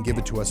 and you can give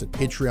it to us at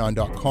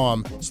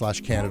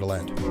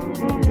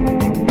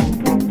patreon.com/CanadaLand.